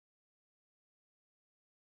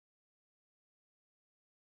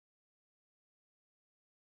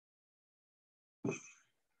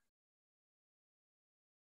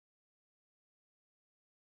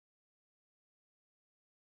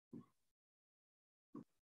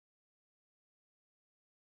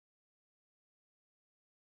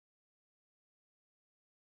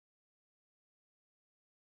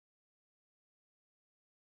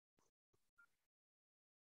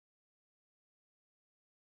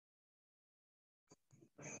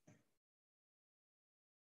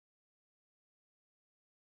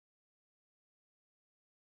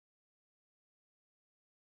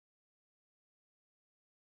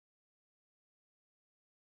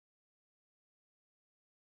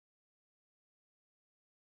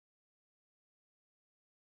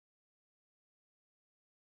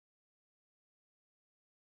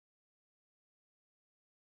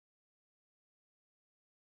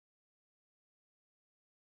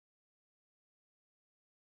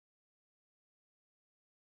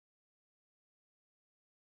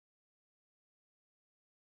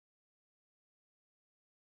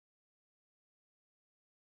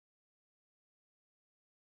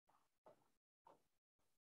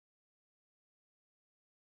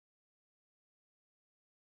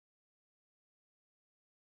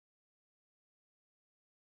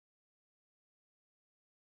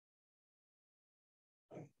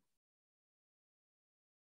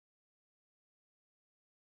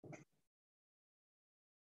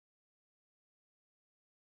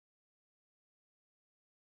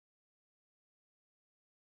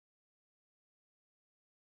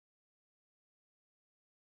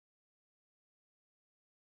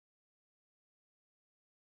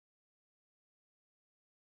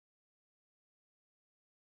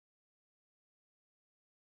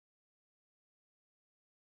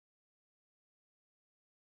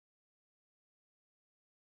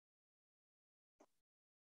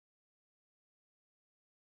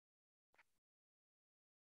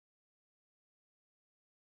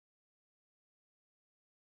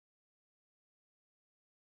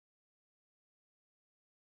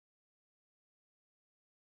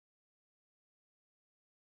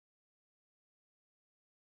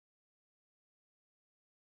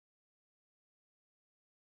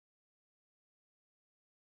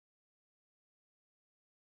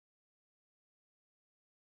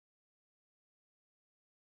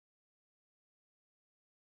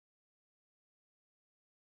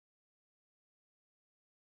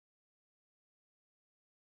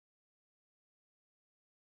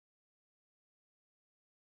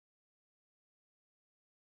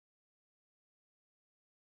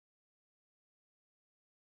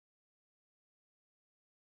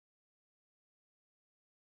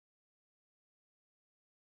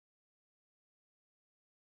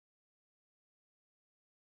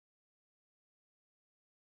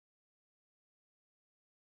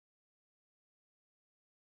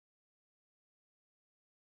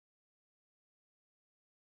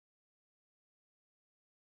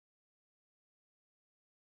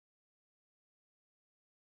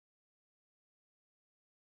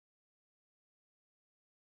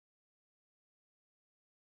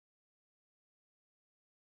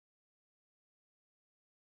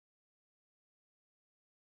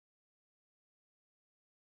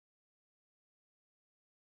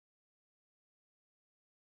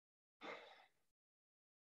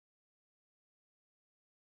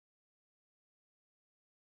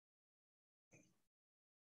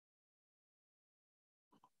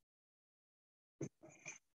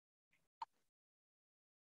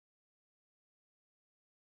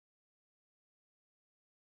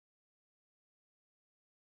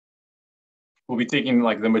 We'll be taking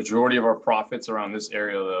like the majority of our profits around this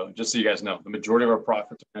area though, just so you guys know, the majority of our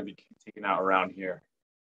profits are going to be taken out around here.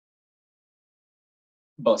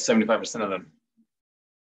 About 75% of them.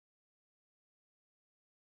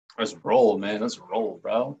 Let's roll, man. Let's roll,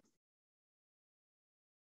 bro.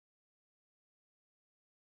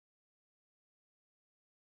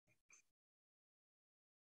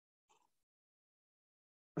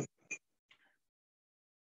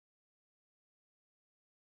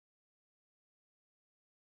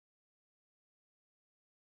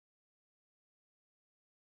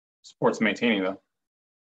 Support's maintaining though.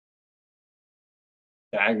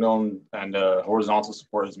 Diagonal and horizontal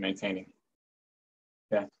support is maintaining.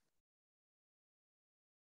 Yeah.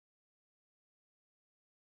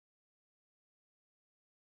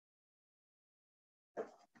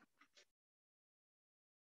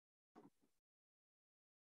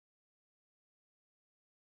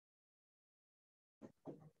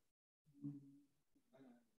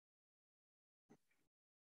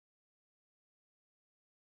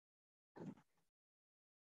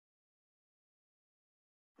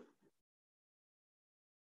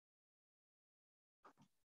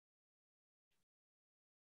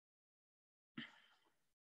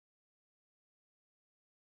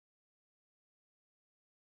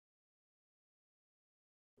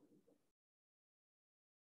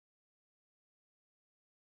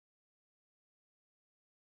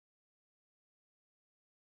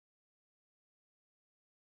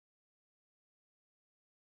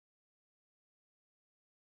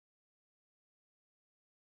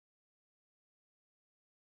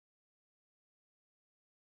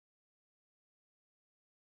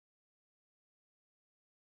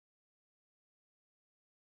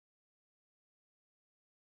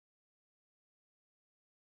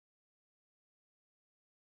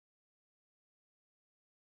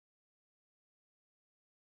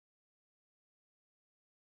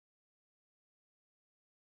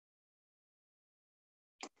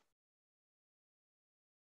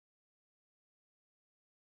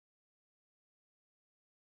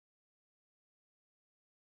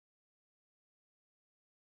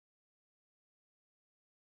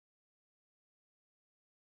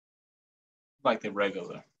 Like the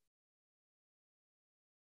regular.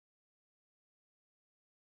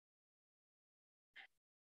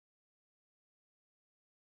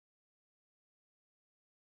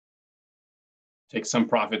 Take some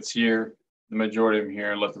profits here, the majority of them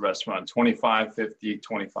here, let the rest run. 25, 50,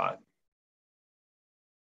 25.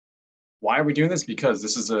 Why are we doing this? Because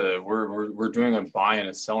this is we're doing a buy and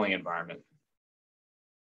a selling environment.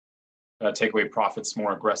 Take away profits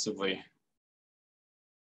more aggressively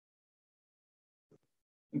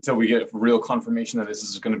until we get real confirmation that this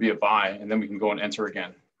is going to be a buy, and then we can go and enter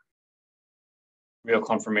again. Real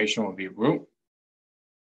confirmation will be whoop.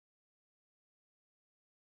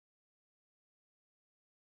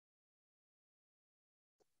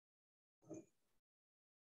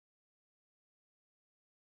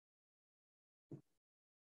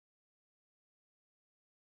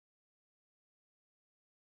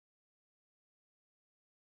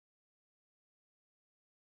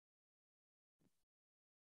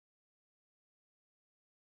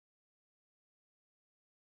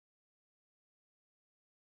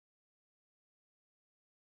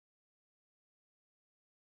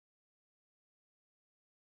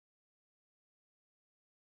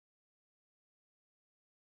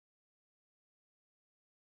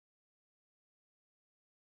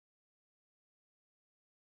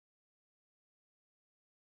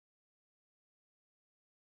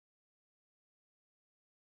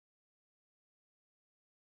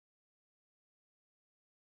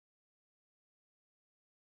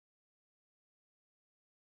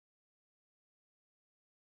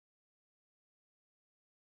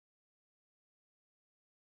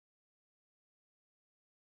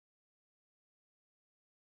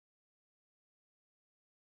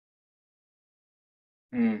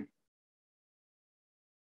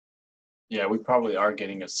 Yeah, we probably are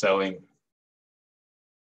getting a selling.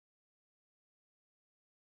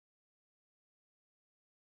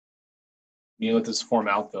 We need to let this form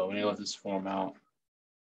out though. We need to let this form out.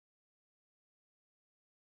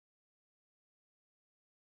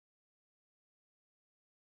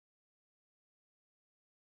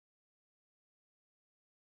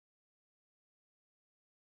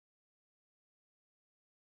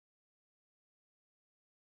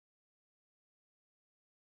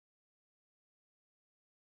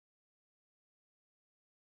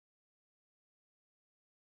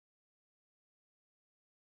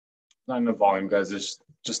 Not enough volume, guys. It's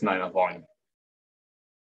just not enough volume.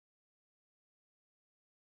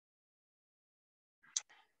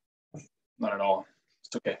 Not at all.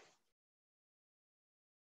 It's okay.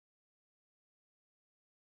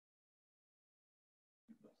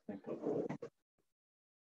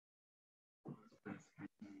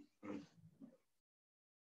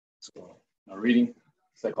 So, now reading,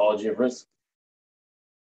 psychology of risk.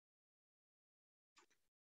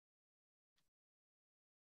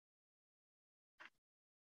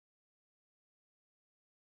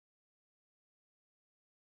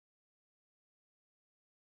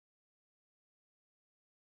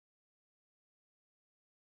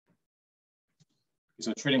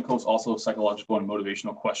 So trading codes also psychological and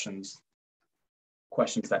motivational questions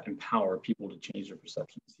that empower people to change their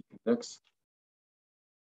perceptions.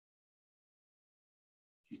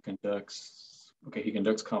 He conducts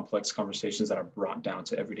complex conversations that are brought down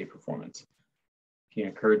to everyday performance. He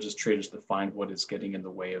encourages traders to find what is getting in the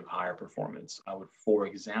way of higher performance. I would, for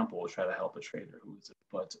example, try to help a trader who is a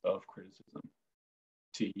butt of criticism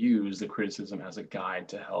to use the criticism as a guide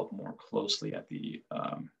to help more closely at the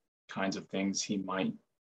kinds of things he might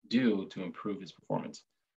do to improve his performance.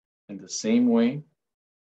 In the same way,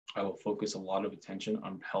 I will focus a lot of attention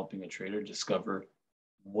on helping a trader discover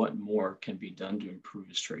what more can be done to improve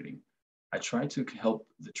his trading. I try to help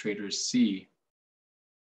the traders see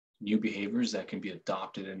new behaviors that can be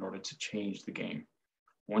adopted in order to change the game.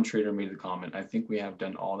 One trader made the comment, I think we have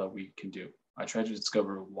done all that we can do. I try to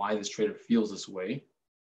discover why this trader feels this way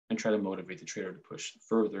and try to motivate the trader to push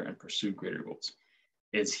further and pursue greater goals.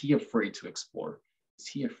 Is he afraid to explore? Is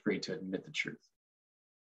he afraid to admit the truth?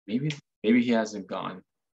 Maybe he hasn't gotten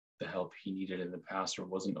the help he needed in the past or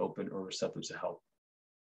wasn't open or receptive to help.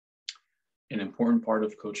 An important part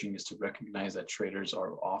of coaching is to recognize that traders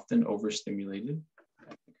are often overstimulated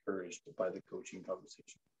and encouraged by the coaching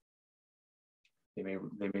conversation. They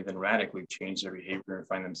may then radically change their behavior and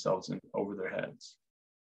find themselves in over their heads.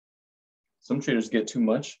 Some traders get too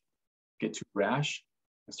much, get too rash,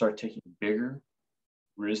 and start taking bigger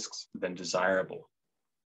risks than desirable.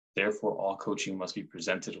 Therefore, all coaching must be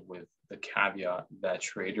presented with the caveat that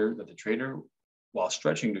the trader, while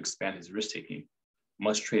stretching to expand his risk-taking,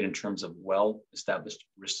 must trade in terms of well-established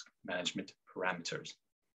risk management parameters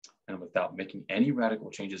and without making any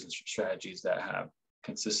radical changes in strategies that have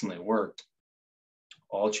consistently worked.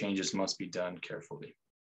 All changes must be done carefully.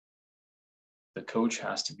 The coach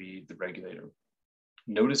has to be the regulator.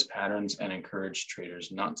 Notice patterns and encourage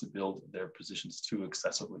traders not to build their positions too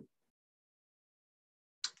excessively.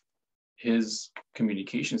 His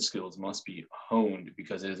communication skills must be honed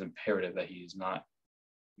because it is imperative that he is not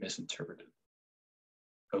misinterpreted.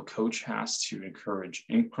 A coach has to encourage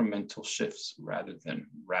incremental shifts rather than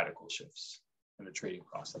radical shifts in the trading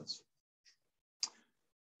process.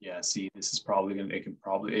 Yeah, see, this is probably going to,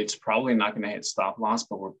 it's probably not going to hit stop loss,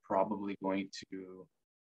 but we're probably going to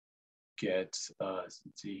get, let's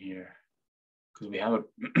see here, because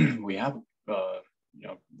we have, you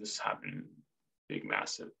know, this happened, big,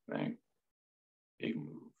 massive thing, big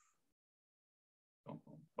move, boom,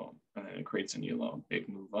 boom, boom, and then it creates a new low, big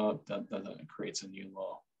move up, it creates a new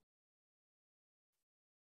low.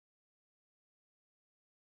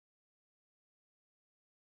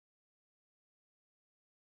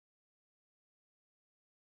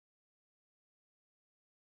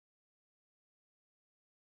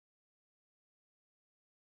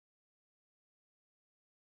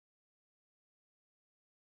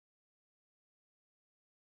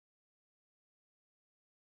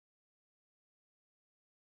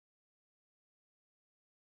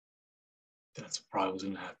 That's probably what's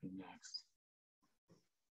going to happen next.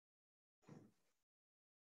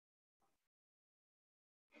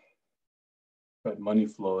 But money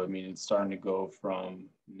flow, I mean, it's starting to go from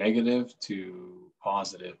negative to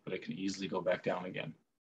positive, but it can easily go back down again.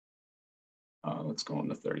 Let's go on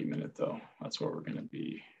the 30-minute though. That's where we're going to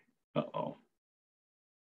be. Uh-oh.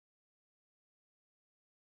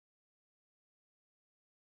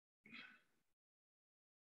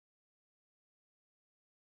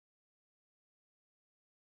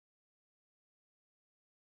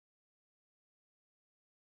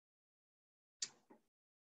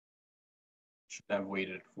 Should have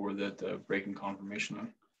waited for the breaking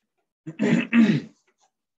confirmation. Case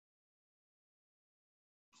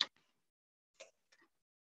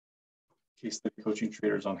study coaching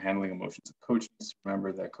traders on handling emotions. Coaches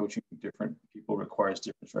remember that coaching different people requires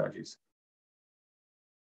different strategies.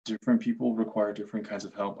 Different people require different kinds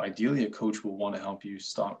of help. Ideally, a coach will want to help you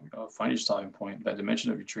find your stopping point, that dimension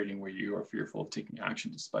of your trading where you are fearful of taking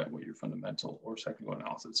action despite what your fundamental or technical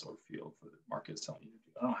analysis or feel for the market is telling you to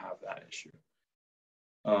do. I don't have that issue.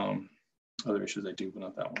 Other issues I do, but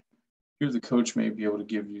not that one. Here, the coach may be able to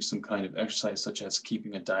give you some kind of exercise, such as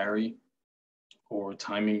keeping a diary or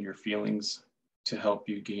timing your feelings to help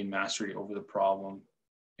you gain mastery over the problem,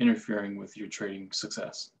 interfering with your trading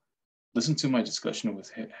success. Listen to my discussion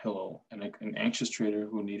with Hillel, an anxious trader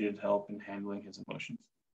who needed help in handling his emotions.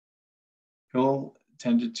 Hillel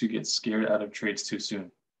tended to get scared out of trades too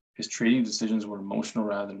soon. His trading decisions were emotional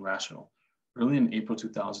rather than rational. Early in April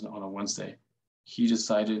 2000, on a Wednesday, he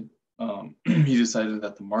decided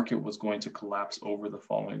that the market was going to collapse over the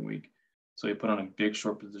following week. So he put on a big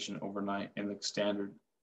short position overnight in the standard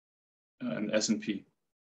and S&P.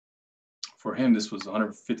 For him, this was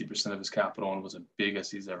 150% of his capital and was as big as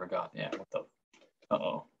he's ever got. Yeah, what the?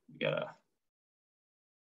 Uh-oh,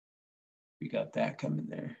 we got that coming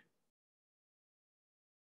there.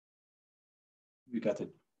 We got the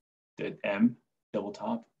M double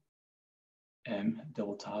top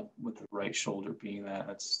with the right shoulder being that.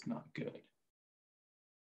 That's not good.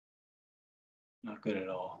 Not good at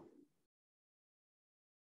all.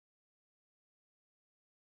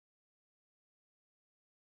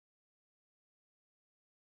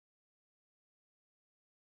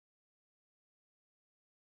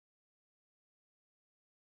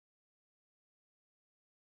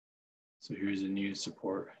 So here's a new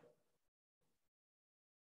support.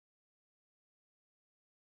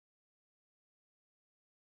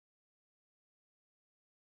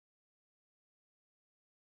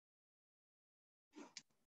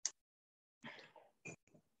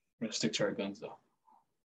 We're gonna stick to our guns though.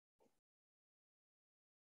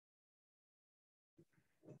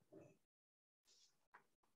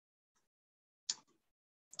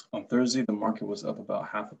 On Thursday, the market was up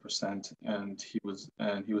about 0.5%, and he was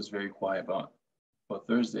very quiet about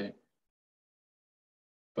Thursday.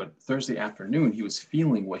 But Thursday afternoon, he was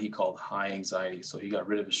feeling what he called high anxiety, so he got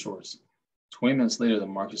rid of his shorts. 20 minutes later, the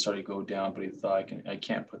market started to go down, but he thought, I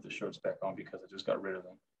can't put the shorts back on because I just got rid of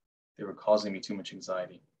them. They were causing me too much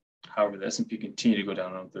anxiety. However, the S&P continued to go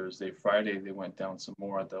down on Thursday. Friday, they went down some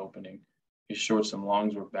more at the opening. His shorts and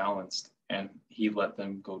longs were balanced, and he let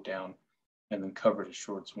them go down and then covered his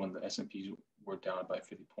shorts when the S&P were down by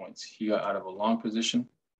 50 points. He got out of a long position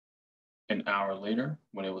an hour later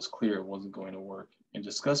when it was clear it wasn't going to work. In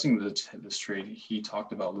discussing this trade, he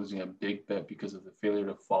talked about losing a big bet because of the failure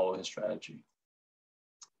to follow his strategy.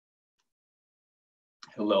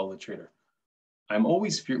 Hillel, the trader. I'm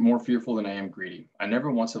always more fearful than I am greedy. I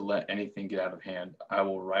never want to let anything get out of hand. I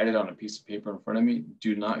will write it on a piece of paper in front of me.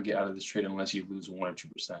 Do not get out of this trade unless you lose 1 or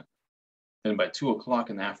 2%. Then by 2 o'clock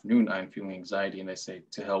in the afternoon, I'm feeling anxiety and I say,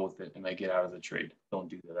 to hell with it, and I get out of the trade. Don't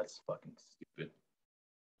do that. That's fucking stupid.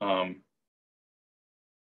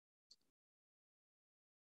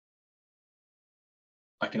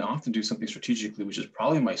 I can often do something strategically, which is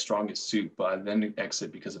probably my strongest suit, but I then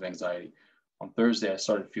exit because of anxiety. On Thursday, I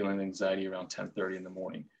started feeling anxiety around 10:30 in the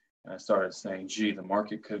morning. And I started saying, gee, the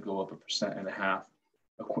market could go up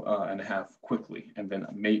 1.5% quickly, and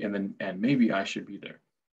maybe I should be there.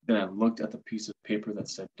 Then I looked at the piece of paper that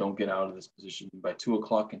said, don't get out of this position. By 2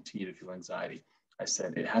 o'clock, continue to feel anxiety. I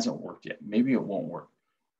said, it hasn't worked yet. Maybe it won't work.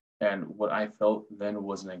 And what I felt then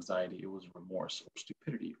wasn't anxiety. It was remorse or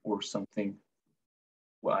stupidity or something.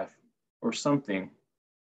 The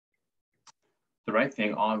right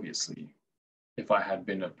thing, obviously, if I had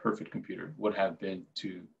been a perfect computer, would have been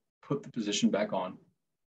to put the position back on.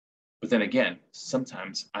 But then again,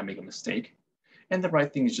 sometimes I make a mistake, and the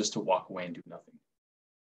right thing is just to walk away and do nothing.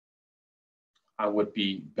 I would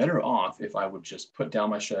be better off if I would just put down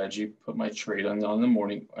my strategy, put my trade on the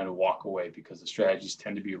morning, and walk away because the strategies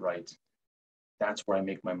tend to be right. That's where I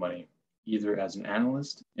make my money, either as an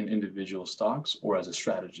analyst in individual stocks or as a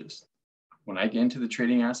strategist. When I get into the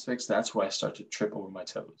trading aspects, that's where I start to trip over my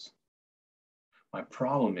toes. My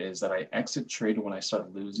problem is that I exit trade when I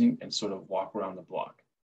start losing and sort of walk around the block.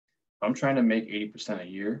 If I'm trying to make 80% a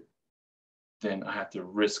year, then I have to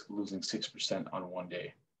risk losing 6% on one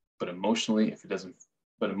day. But emotionally, if it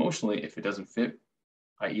doesn't fit,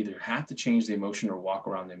 I either have to change the emotion or walk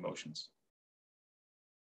around the emotions.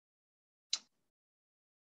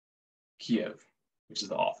 Kiev, which is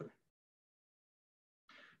the author.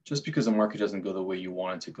 Just because the market doesn't go the way you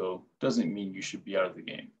want it to go doesn't mean you should be out of the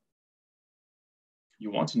game.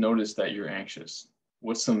 You want to notice that you're anxious.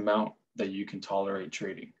 What's the amount that you can tolerate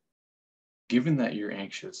trading? Given that you're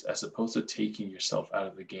anxious, as opposed to taking yourself out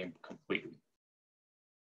of the game completely.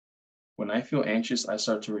 When I feel anxious, I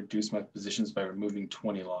start to reduce my positions by removing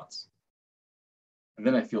 20 lots. And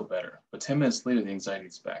then I feel better. But 10 minutes later, the anxiety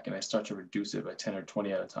is back, and I start to reduce it by 10 or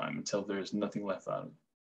 20 at a time until there is nothing left out of it.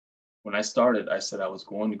 When I started, I said I was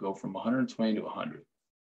going to go from 120 to 100.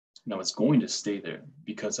 And I was going to stay there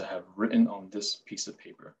because I have written on this piece of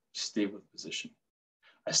paper, stay with position.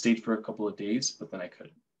 I stayed for a couple of days, but then I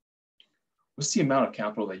couldn't. What's the amount of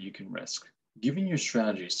capital that you can risk? Giving your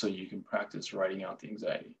strategy so you can practice writing out the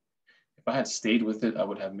anxiety. If I had stayed with it, I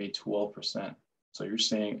would have made 12%. So you're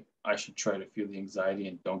saying I should try to feel the anxiety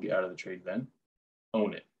and don't get out of the trade then?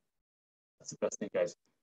 Own it. That's the best thing, guys.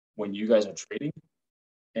 When you guys are trading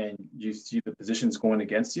and you see the positions going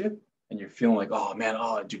against you and you're feeling like, oh man,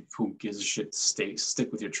 oh dude, who gives a shit?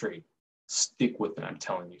 Stick with your trade. Stick with it. I'm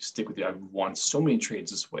telling you, stick with it. I've won so many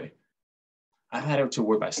trades this way. I've had it to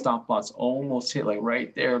where my stop loss almost hit, like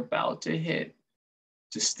right there, about to hit.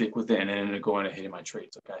 Just stick with it, and then ended up going and hitting my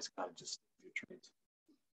trades. So guys, gotta just stick with your trades.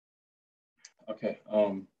 Okay,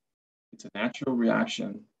 it's a natural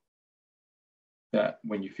reaction that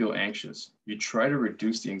when you feel anxious, you try to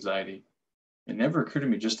reduce the anxiety. It never occurred to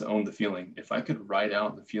me just to own the feeling. If I could write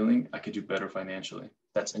out the feeling, I could do better financially.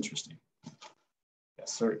 That's interesting.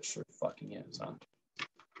 Yes, sir, it sure fucking is, huh?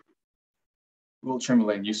 Will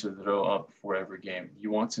Chamberlain used to throw up before every game. You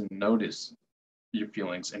want to notice your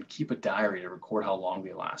feelings and keep a diary to record how long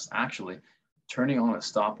they last. Actually, turning on a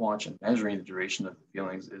stopwatch and measuring the duration of the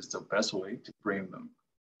feelings is the best way to frame them.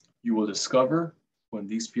 You will discover when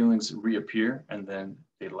these feelings reappear and then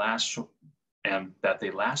they last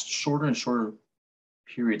shorter and shorter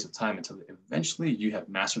periods of time until eventually you have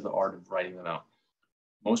mastered the art of writing them out.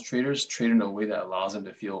 Most traders trade in a way that allows them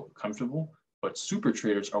to feel comfortable, but super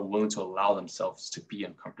traders are willing to allow themselves to be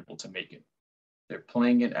uncomfortable to make it. They're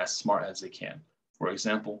playing it as smart as they can. For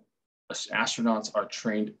example, astronauts are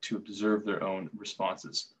trained to observe their own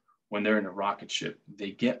responses. When they're in a rocket ship,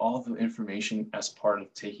 they get all the information as part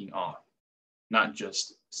of taking off, not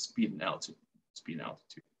just speed and altitude.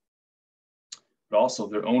 But also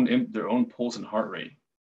their own pulse and heart rate.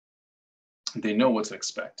 They know what to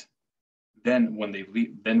expect. Then when they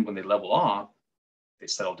level off, they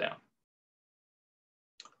settle down.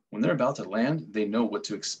 When they're about to land, they know what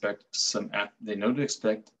to expect. They know to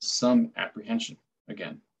expect some apprehension.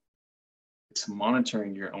 Again, it's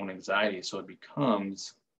monitoring your own anxiety, so it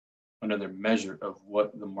becomes another measure of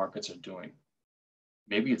what the markets are doing.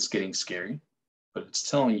 Maybe it's getting scary, but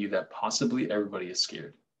it's telling you that possibly everybody is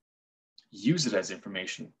scared. Use it as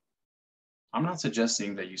information. I'm not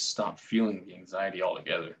suggesting that you stop feeling the anxiety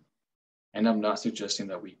altogether, and I'm not suggesting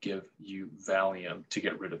that we give you Valium to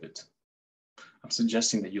get rid of it. I'm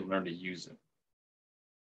suggesting that you learn to use it.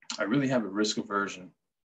 I really have a risk aversion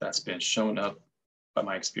that's been shown up by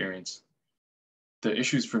my experience. The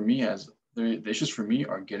issues for me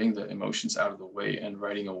are getting the emotions out of the way and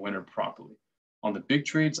writing a winner properly. On the big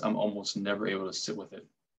trades, I'm almost never able to sit with it.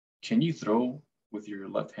 Can you throw with your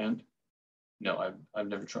left hand? No, I've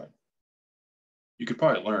never tried. You could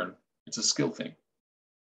probably learn. It's a skill thing.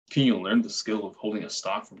 Can you learn the skill of holding a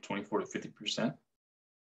stock from 24 to 50%?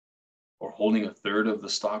 Or holding a third of the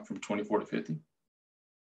stock from 24 to 50?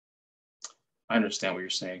 I understand what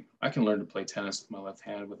you're saying. I can learn to play tennis with my left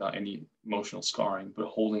hand without any emotional scarring, but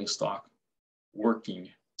holding a stock working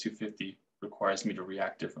to 50 requires me to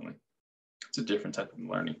react differently. It's a different type of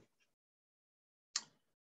learning.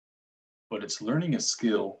 But it's learning a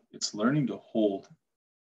skill. It's learning to hold.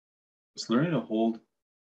 It's learning to hold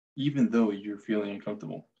even though you're feeling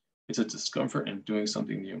uncomfortable. It's a discomfort in doing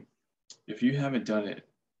something new. If you haven't done it,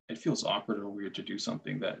 it feels awkward or weird to do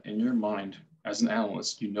something that in your mind, as an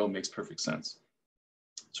analyst, you know makes perfect sense.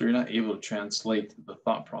 So you're not able to translate the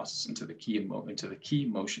thought process into the key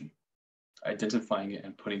motion. Identifying it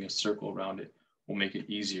and putting a circle around it will make it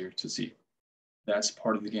easier to see. That's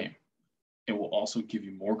part of the game. It will also give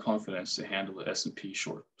you more confidence to handle the S&P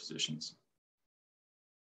short positions.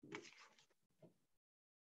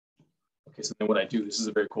 Okay, so then what I do, this is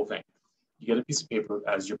a very cool thing. You get a piece of paper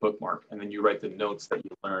as your bookmark, and then you write the notes that you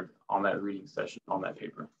learned on that reading session on that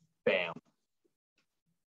paper. Bam.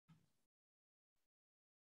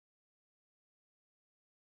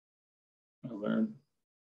 I learned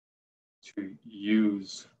to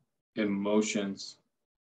use emotions,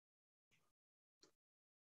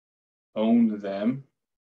 own them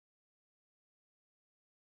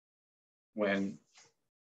when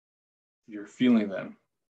you're feeling them.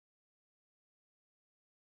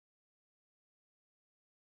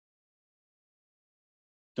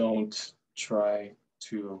 Don't try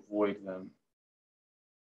to avoid them.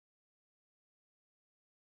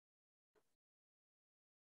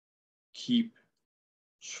 Keep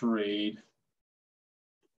trade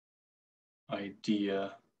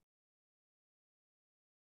idea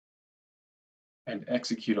and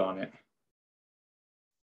execute on it,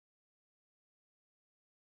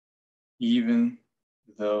 even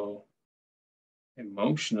though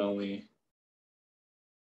emotionally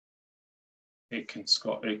it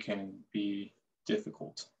can be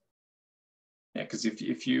difficult. Yeah, because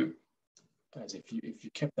if you guys, if you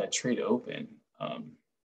kept that trade open,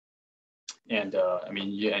 and I mean,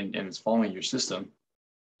 yeah, and it's following your system,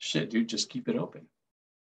 shit, dude, just keep it open.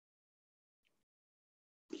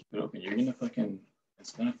 Keep it open. You're gonna fucking,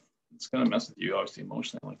 it's gonna mess with you, obviously,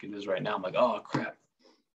 emotionally, like it is right now. I'm like, oh crap.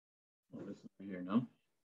 Oh, this is right here, no?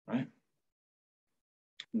 Right?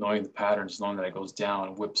 Knowing the patterns, knowing that it goes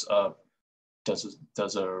down, whips up,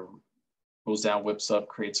 goes down, whips up,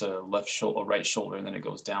 creates a left shoulder, a right shoulder, and then it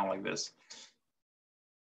goes down like this.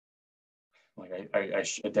 Like I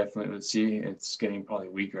definitely would see it's getting probably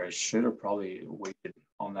weaker. I should have probably waited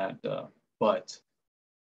on that, but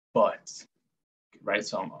right.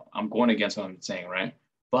 So I'm going against what I'm saying, right?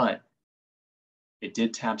 But it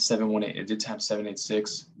did tap 718. It did tap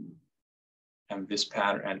 786, and this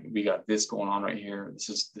pattern, and we got this going on right here. This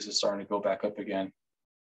is starting to go back up again.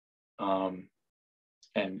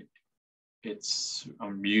 And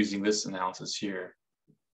I'm using this analysis here,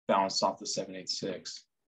 balanced off the 786,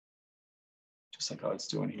 just like how it's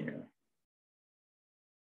doing here.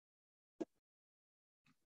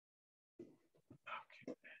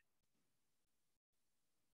 Okay.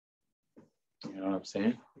 You know what I'm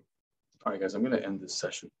saying? All right, guys, I'm going to end this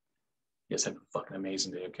session. You guys have a fucking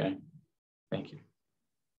amazing day, okay? Thank you.